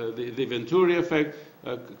the Venturi effect.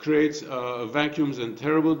 creates vacuums and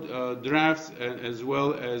terrible drafts, as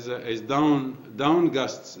well as down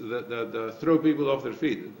gusts that throw people off their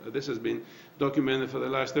feet. This has been documented for the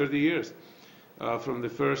last 30 years from the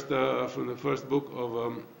first book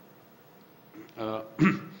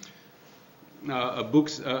of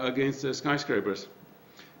books against skyscrapers.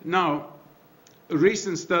 Now,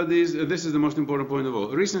 recent studies, this is the most important point of all,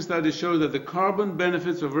 recent studies show that the carbon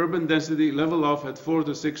benefits of urban density level off at 4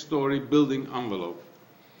 to 6 story building envelope.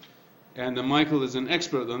 And Michael is an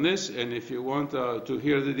expert on this, and if you want to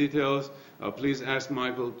hear the details, please ask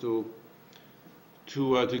Michael to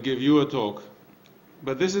give you a talk.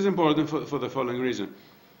 But this is important for the following reason.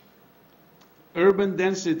 Urban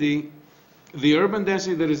density, the urban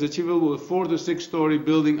density that is achievable with 4 to 6 story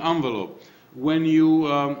building envelope, when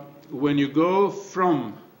you go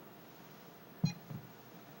from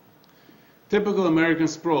typical American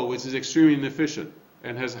sprawl, which is extremely inefficient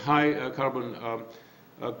and has high carbon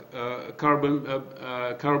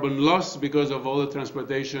loss because of all the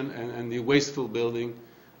transportation and the wasteful building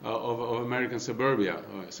of American suburbia,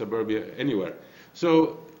 or suburbia anywhere.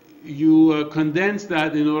 So you condense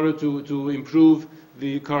that in order to improve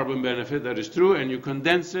the carbon benefit. That is true, and you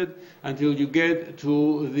condense it until you get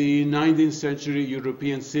to the 19th century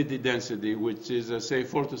European city density, which is, say,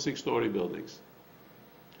 4 to 6 story buildings.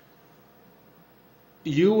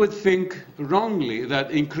 You would think wrongly that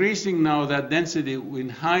increasing now that density in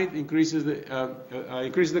height increases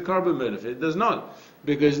the carbon benefit. It does not,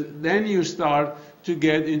 because then you start to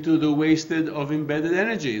get into the wasted of embedded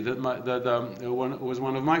energy that was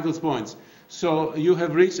one of Michael's points. So you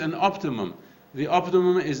have reached an optimum. The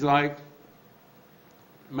optimum is like,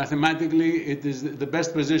 mathematically, it is the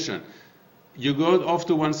best position. You go off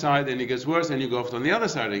to one side and it gets worse, and you go off on the other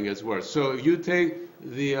side and it gets worse. So if you take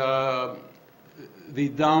the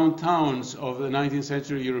downtowns of the 19th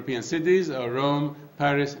century European cities, Rome,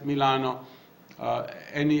 Paris, Milano,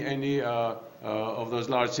 any of those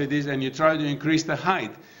large cities, and you try to increase the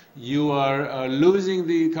height, you are losing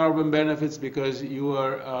the carbon benefits because you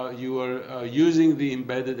are using the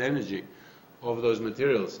embedded energy of those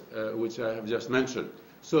materials, which I have just mentioned.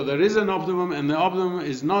 So there is an optimum, and the optimum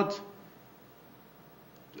is not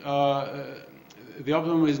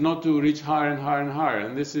to reach higher and higher and higher.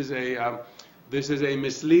 And this is a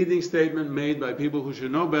misleading statement made by people who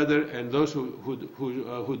should know better, and those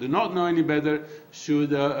who do not know any better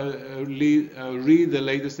should read the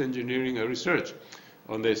latest engineering research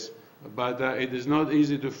on this. But it is not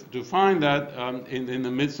easy to find that in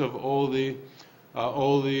the midst of all the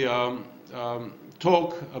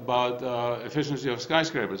talk about efficiency of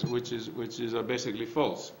skyscrapers, which is basically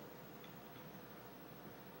false.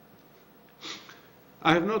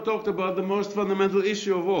 I have not talked about the most fundamental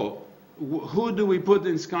issue of all. Who do we put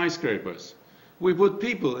in skyscrapers? We put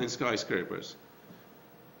people in skyscrapers.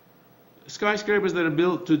 Skyscrapers that are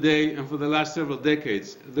built today and for the last several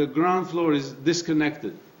decades, the ground floor is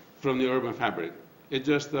disconnected from the urban fabric. It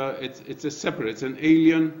just it's an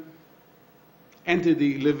alien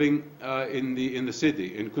entity living in the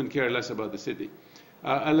city and couldn't care less about the city.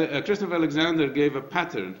 Christopher Alexander gave a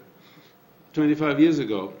pattern 25 years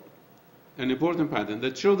ago, an important pattern,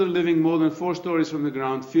 that children living more than 4 stories from the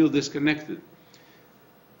ground feel disconnected.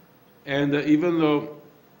 And even though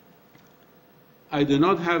I do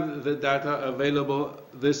not have the data available,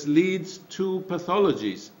 this leads to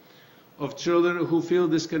pathologies of children who feel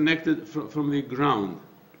disconnected from the ground.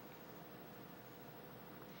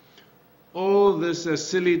 All this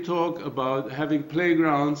silly talk about having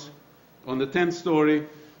playgrounds on the 10th story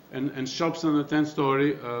and shops on the 10th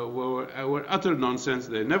story were utter nonsense.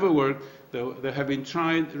 They never worked. They have been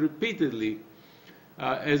tried repeatedly,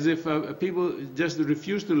 as if people just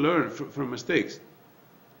refuse to learn from mistakes.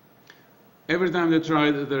 Every time they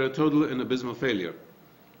try, they're a total and abysmal failure.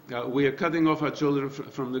 We are cutting off our children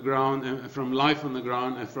from the ground, and from life on the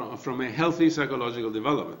ground, and from a healthy psychological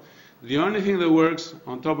development. The only thing that works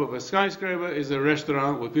on top of a skyscraper is a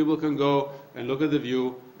restaurant where people can go and look at the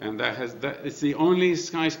view, and it's the only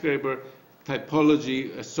skyscraper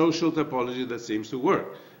typology, a social typology that seems to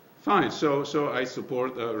work. Fine, so I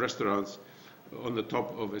support restaurants on the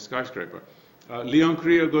top of a skyscraper. Leon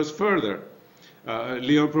Krier goes further.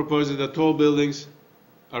 Leon proposes that tall buildings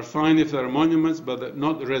are fine if they're monuments, but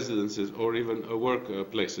not residences or even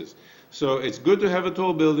workplaces. So it's good to have a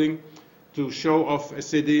tall building to show off a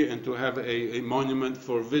city and to have a monument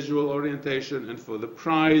for visual orientation and for the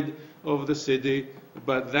pride of the city,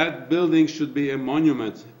 but that building should be a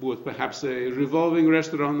monument with perhaps a revolving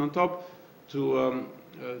restaurant on top to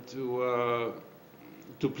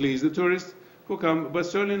please the tourists who come, but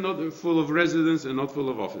certainly not full of residents and not full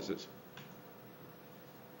of offices.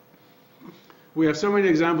 We have so many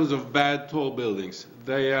examples of bad tall buildings.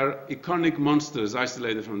 They are iconic monsters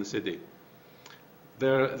isolated from the city.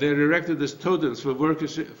 They're erected as totems for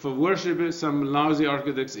worshiping some lousy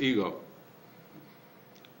architect's ego.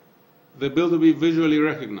 They're built to be visually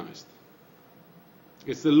recognized.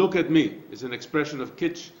 It's the look at me. It's an expression of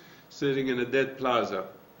kitsch sitting in a dead plaza.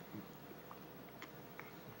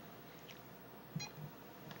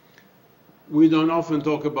 We don't often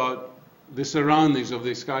talk about the surroundings of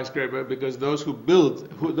the skyscraper because those who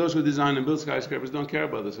design and build skyscrapers don't care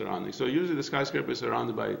about the surroundings. So usually the skyscraper is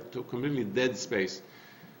surrounded by completely dead space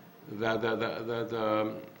where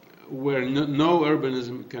no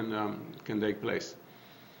urbanism can take place.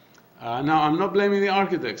 Now, I'm not blaming the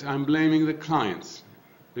architects. I'm blaming the clients,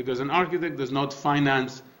 because an architect does not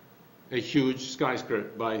finance a huge skyscraper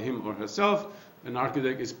by him or herself. An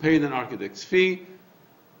architect is paid an architect's fee.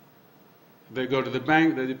 They go to the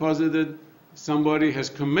bank, they deposit it. Somebody has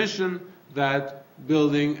commissioned that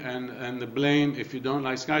building, and the blame, if you don't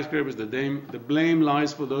like skyscrapers, the blame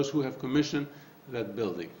lies for those who have commissioned that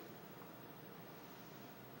building.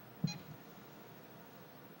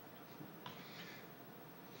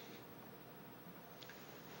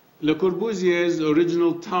 Le Corbusier's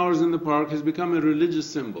original Towers in the Park has become a religious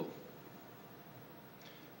symbol.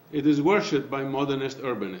 It is worshipped by modernist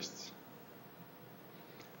urbanists.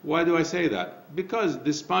 Why do I say that? Because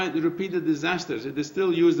despite the repeated disasters, it is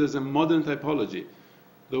still used as a modern typology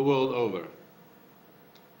the world over.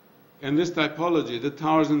 And this typology, the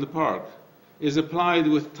towers in the park, is applied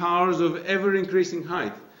with towers of ever-increasing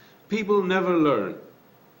height. People never learn.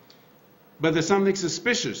 But there's something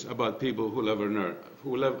suspicious about people who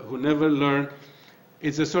never learn.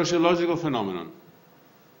 It's a sociological phenomenon.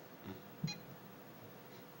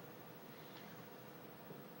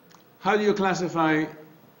 How do you classify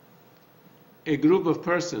a group of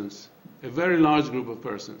persons, a very large group of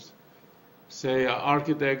persons, say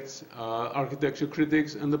architects, architecture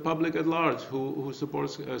critics, and the public at large who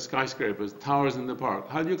supports skyscrapers, towers in the park?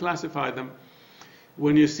 How do you classify them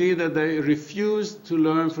when you see that they refuse to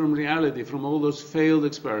learn from reality, from all those failed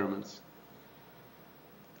experiments?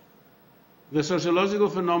 The sociological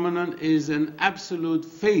phenomenon is an absolute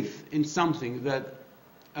faith in something that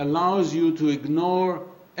allows you to ignore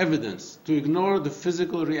evidence, to ignore the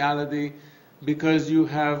physical reality, because you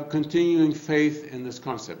have continuing faith in this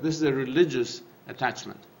concept. This is a religious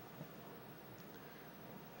attachment.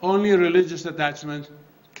 Only a religious attachment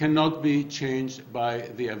cannot be changed by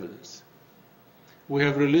the evidence. We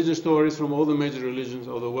have religious stories from all the major religions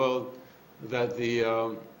of the world that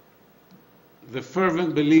the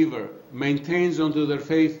fervent believer maintains onto their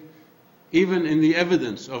faith even in the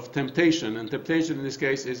evidence of temptation, and temptation in this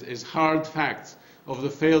case is hard facts of the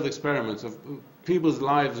failed experiments, of people's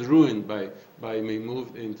lives ruined by being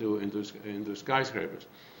moved into skyscrapers.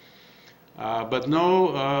 But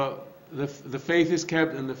no, the faith is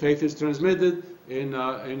kept, and the faith is transmitted in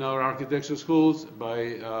our architecture schools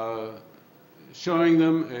by showing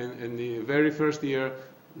them in the very first year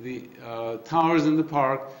the towers in the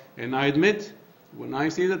park. And I admit, when I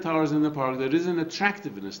see the towers in the park, there is an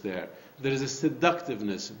attractiveness there. There is a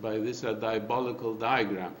seductiveness by this diabolical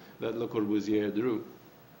diagram that Le Corbusier drew.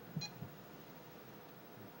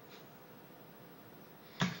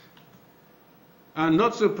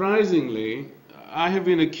 Not surprisingly, I have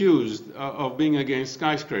been accused of being against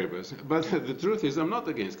skyscrapers, but the truth is I'm not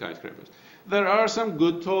against skyscrapers. There are some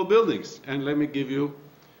good tall buildings, and let me give you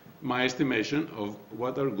my estimation of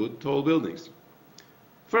what are good tall buildings.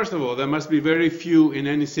 First of all, there must be very few in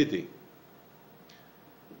any city.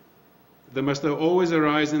 They must always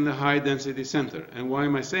arise in the high-density center. And why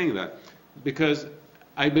am I saying that? Because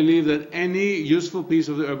I believe that any useful piece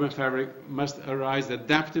of the urban fabric must arise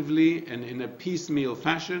adaptively and in a piecemeal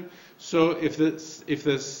fashion. So if the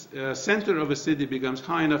center of a city becomes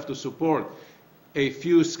high enough to support a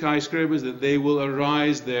few skyscrapers, that they will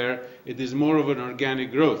arise there. It is more of an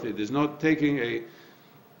organic growth. It is not taking a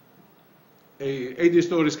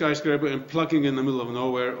 80-story skyscraper and plucking in the middle of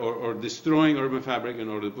nowhere, or destroying urban fabric in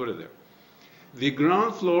order to put it there. The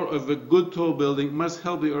ground floor of a good tall building must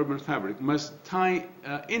help the urban fabric, must tie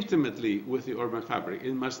intimately with the urban fabric.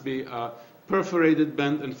 It must be perforated,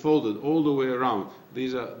 bent, and folded all the way around.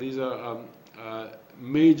 These are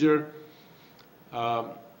major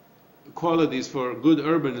qualities for good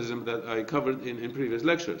urbanism that I covered in previous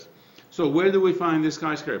lectures. So where do we find these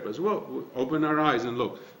skyscrapers? Well, we open our eyes and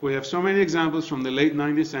look. We have so many examples from the late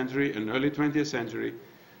 19th century and early 20th century.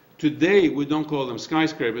 Today, we don't call them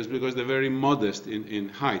skyscrapers because they're very modest in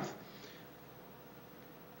height.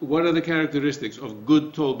 What are the characteristics of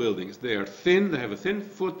good tall buildings? They are thin, they have a thin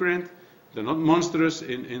footprint, they're not monstrous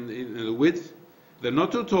in the width, they're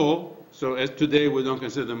not too tall, So as today we don't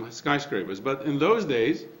consider them skyscrapers, but in those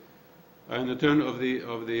days, in the turn of the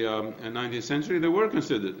 19th century, they were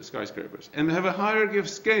considered skyscrapers, and they have a hierarchy of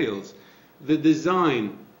scales. The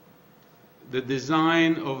design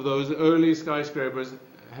of those early skyscrapers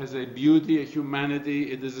has a beauty, a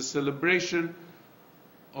humanity. It is a celebration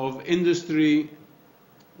of industry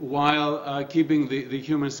while keeping the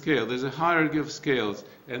human scale. There's a hierarchy of scales,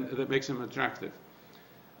 and that makes them attractive.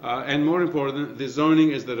 And more important, the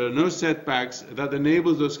zoning is that there are no setbacks that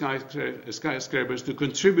enables those skyscrapers to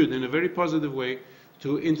contribute in a very positive way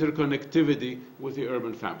to interconnectivity with the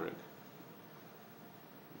urban fabric.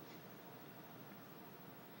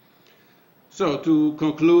 So to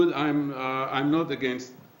conclude, I'm not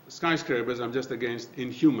against skyscrapers, I'm just against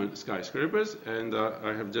inhuman skyscrapers, and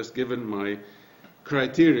I have just given my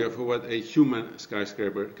criteria for what a human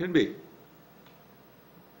skyscraper can be.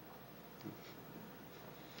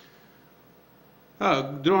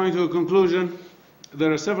 Drawing to a conclusion,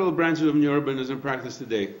 there are several branches of new urbanism practiced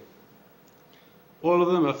today. All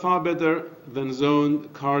of them are far better than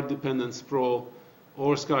zoned, car-dependent sprawl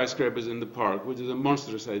or skyscrapers in the park, which is a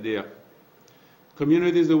monstrous idea.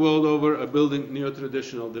 Communities the world over are building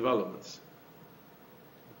neo-traditional developments.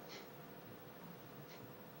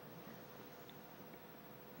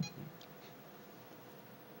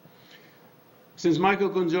 Since Michael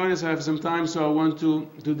couldn't join us, I have some time, so I want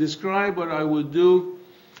to describe what I would do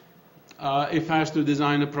if I was to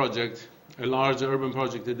design a project, a large urban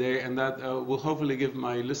project today, and that will hopefully give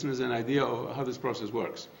my listeners an idea of how this process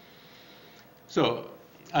works. So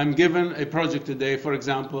I'm given a project today, for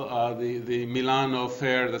example, the Milano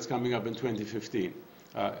Fair that's coming up in 2015.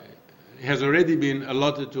 It has already been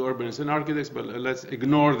allotted to urbanists and architects, but let's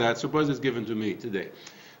ignore that. Suppose it's given to me today.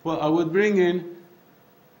 Well, I would bring in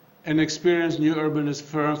an experienced new urbanist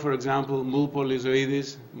firm, for example, Mul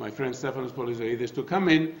Polizoidis, my friend Stefanos Polizoidis, to come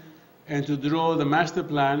in and to draw the master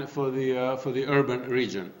plan for the urban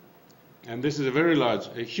region. And this is a very large,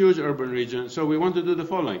 a huge urban region. So we want to do the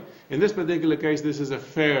following. In this particular case, this is a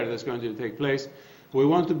fair that's going to take place. We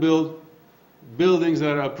want to build buildings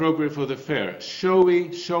that are appropriate for the fair,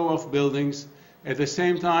 showy, show-off buildings. At the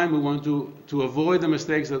same time, we want to avoid the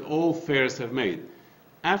mistakes that all fairs have made.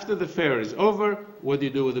 After the fair is over, what do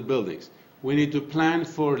you do with the buildings? We need to plan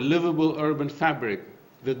for livable urban fabric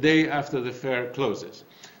the day after the fair closes.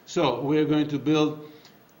 So we're going to build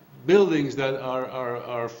buildings that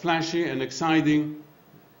are flashy and exciting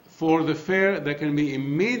for the fair that can be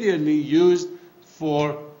immediately used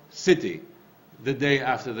for city the day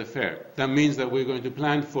after the fair. That means that we're going to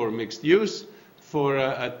plan for mixed use, for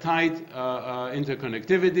a tight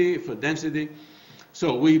interconnectivity, for density.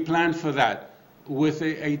 So we plan for that with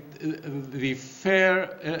the fair,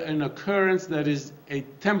 an occurrence that is a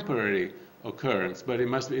temporary occurrence, but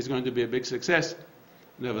it's going to be a big success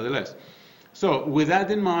nevertheless. So with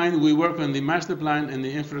that in mind, we work on the master plan and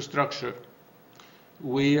the infrastructure.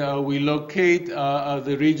 We locate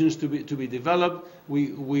the regions to be developed.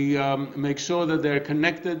 We make sure that they're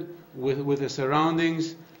connected with the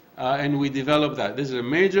surroundings, and we develop that. This is a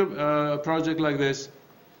major project like this,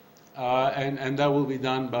 and that will be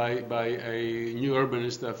done by a new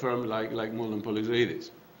urbanist firm like Mul and Polizoidis.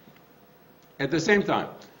 At the same time,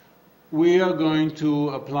 we are going to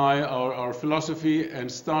apply our philosophy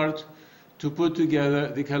and start to put together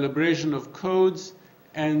the calibration of codes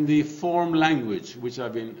and the form language, which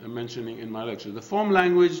I've been mentioning in my lecture. The form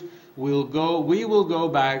language we will go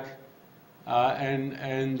back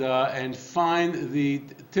and find the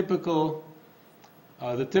typical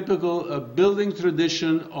building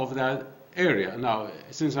tradition of that area. Now,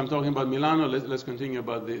 since I'm talking about Milano, let's continue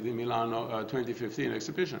about the Milano 2015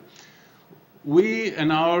 exhibition. We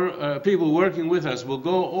and our people working with us will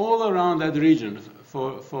go all around that region,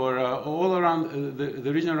 all around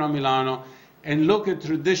the region around Milano, and look at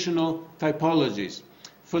traditional typologies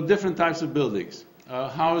for different types of buildings,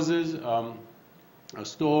 houses,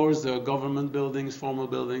 stores, government buildings, formal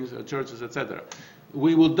buildings, churches, etc.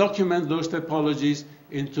 We will document those typologies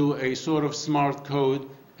into a sort of smart code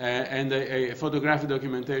and a photographic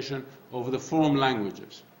documentation of the form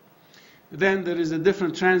languages. Then there is a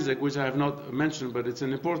different transect, which I have not mentioned, but it's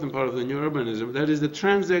an important part of the new urbanism. That is the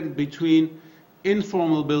transect between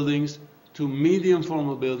informal buildings to medium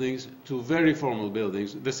formal buildings to very formal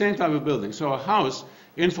buildings, the same type of building. So a house,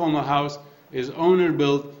 informal house, is owner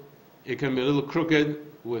built. It can be a little crooked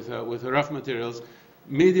with rough materials.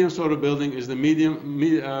 Medium sort of building is the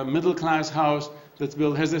middle class house that's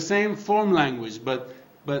built, has the same form language, but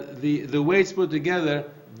the way it's put together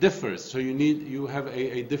differs. So you have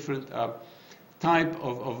a different type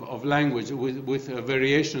of language with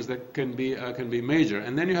variations that can be major.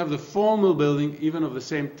 And then you have the formal building, even of the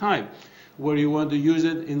same type, where you want to use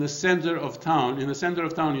it in the center of town. In the center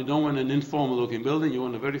of town, you don't want an informal looking building, you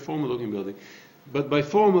want a very formal looking building. But by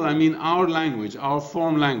formal, I mean our language, our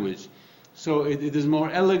form language. So it is more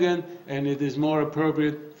elegant and it is more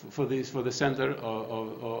appropriate for the center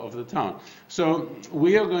of the town. So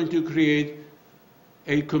we are going to create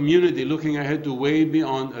a community looking ahead to way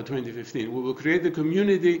beyond 2015. We will create a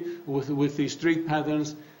community with the street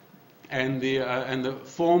patterns and the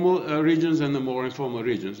formal regions and the more informal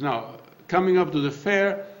regions. Now, coming up to the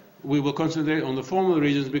fair, we will concentrate on the formal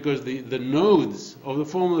regions because the nodes of the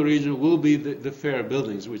formal region will be the fair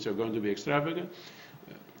buildings, which are going to be extravagant,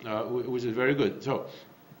 which is very good. So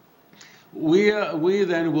we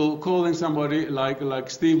then will call in somebody like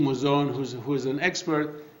Steve Mouzon, who's an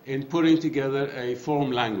expert in putting together a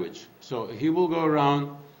form language. So he will go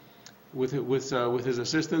around with his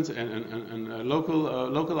assistants and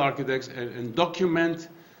local architects and document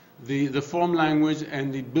the form language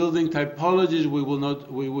and the building typologies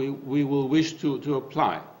we will wish to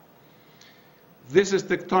apply. This is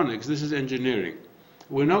tectonics. This is engineering.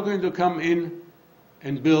 We're not going to come in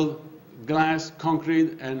and build glass,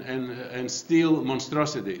 concrete, and steel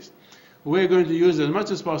monstrosities. We're going to use as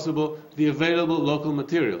much as possible the available local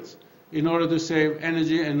materials in order to save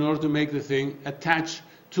energy and in order to make the thing attach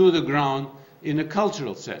to the ground in a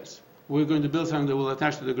cultural sense. We're going to build something that will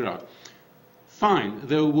attach to the ground. Fine,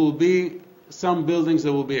 there will be some buildings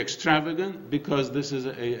that will be extravagant because this is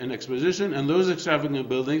an exposition, and those extravagant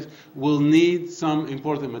buildings will need some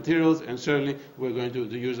imported materials, and certainly we're going to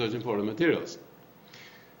use those imported materials.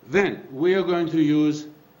 Then we are going to use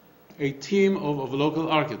a team of local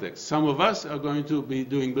architects. Some of us are going to be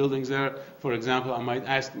doing buildings there. For example, I might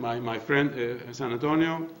ask my friend in San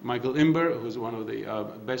Antonio, Michael Imber, who's one of the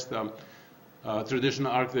best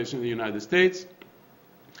traditional architects in the United States,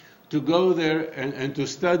 to go there and to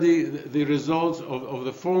study the results of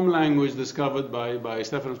the form language discovered by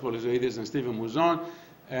Stefanos Polizoidis and Stephen Mouzon.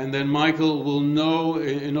 And then Michael will know,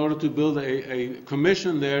 in order to build a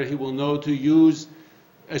commission there, he will know to use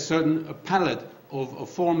a certain palette of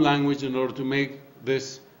form language in order to make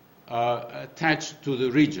this attached to the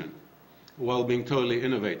region while being totally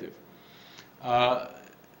innovative.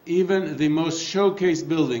 Even the most showcase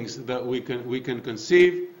buildings that we can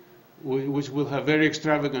conceive, which will have very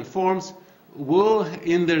extravagant forms, will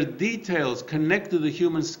in their details connect to the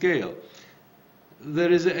human scale.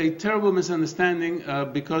 There is a terrible misunderstanding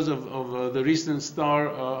because of the recent star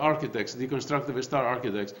architects, deconstructivist star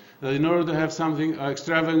architects, that in order to have something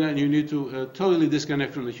extravagant, you need to totally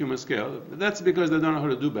disconnect from the human scale. That's because they don't know how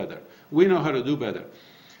to do better. We know how to do better.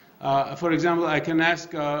 For example, I can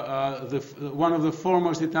ask one of the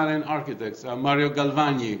foremost Italian architects, Mario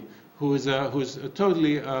Galvani, who's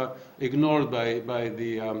totally ignored by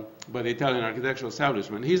the Italian architectural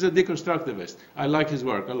establishment. He's a deconstructivist. I like his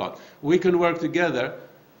work a lot. We can work together,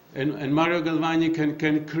 and Mario Galvani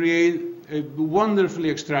can create a wonderfully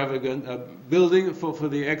extravagant building for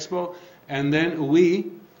the expo, and then we,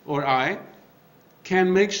 or I,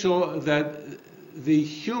 can make sure that the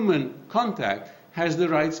human contact has the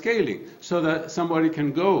right scaling, so that somebody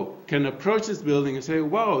can approach this building and say,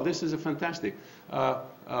 wow, this is a fantastic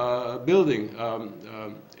building,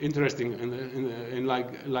 interesting in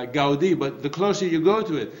like Gaudi, but the closer you go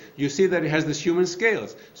to it, you see that it has this human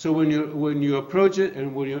scales. So when you approach it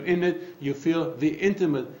and when you're in it, you feel the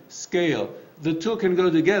intimate scale. The two can go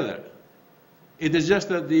together. It is just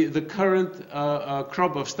that the current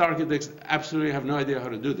crop of star architects absolutely have no idea how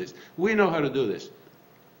to do this. We know how to do this.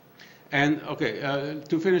 And okay,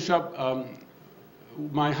 to finish up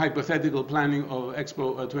my hypothetical planning of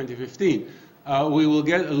Expo 2015, we will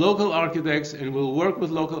get local architects and we'll work with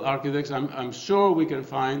local architects. I'm sure we can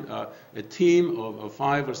find a team of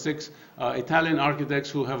 5 or 6 Italian architects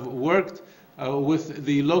who have worked with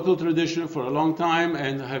the local tradition for a long time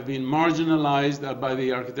and have been marginalized by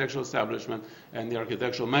the architectural establishment and the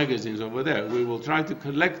architectural magazines over there. We will try to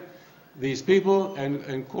collect these people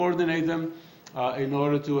and coordinate them in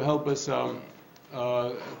order to help us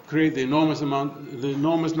create the enormous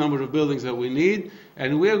number of buildings that we need,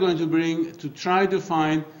 and we are going to try to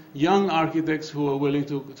find young architects who are willing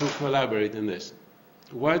to collaborate in this.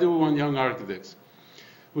 Why do we want young architects?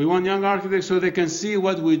 We want young architects so they can see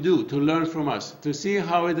what we do, to learn from us, to see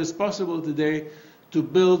how it is possible today to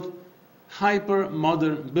build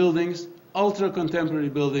hyper-modern buildings, ultra-contemporary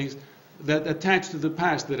buildings that attach to the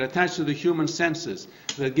past, that attach to the human senses,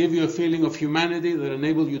 that give you a feeling of humanity, that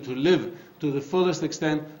enable you to live to the fullest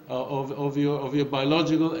extent of your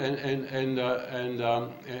biological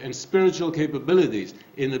and spiritual capabilities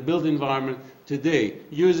in the built environment today,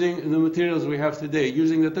 using the materials we have today,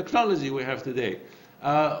 using the technology we have today.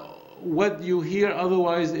 What you hear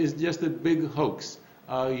otherwise is just a big hoax.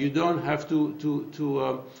 You don't have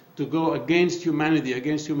to go against humanity,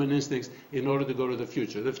 against human instincts in order to go to the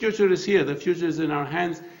future. The future is here. The future is in our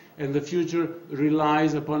hands, and the future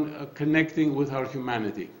relies upon connecting with our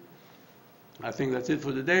humanity. I think that's it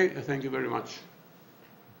for today. Thank you very much.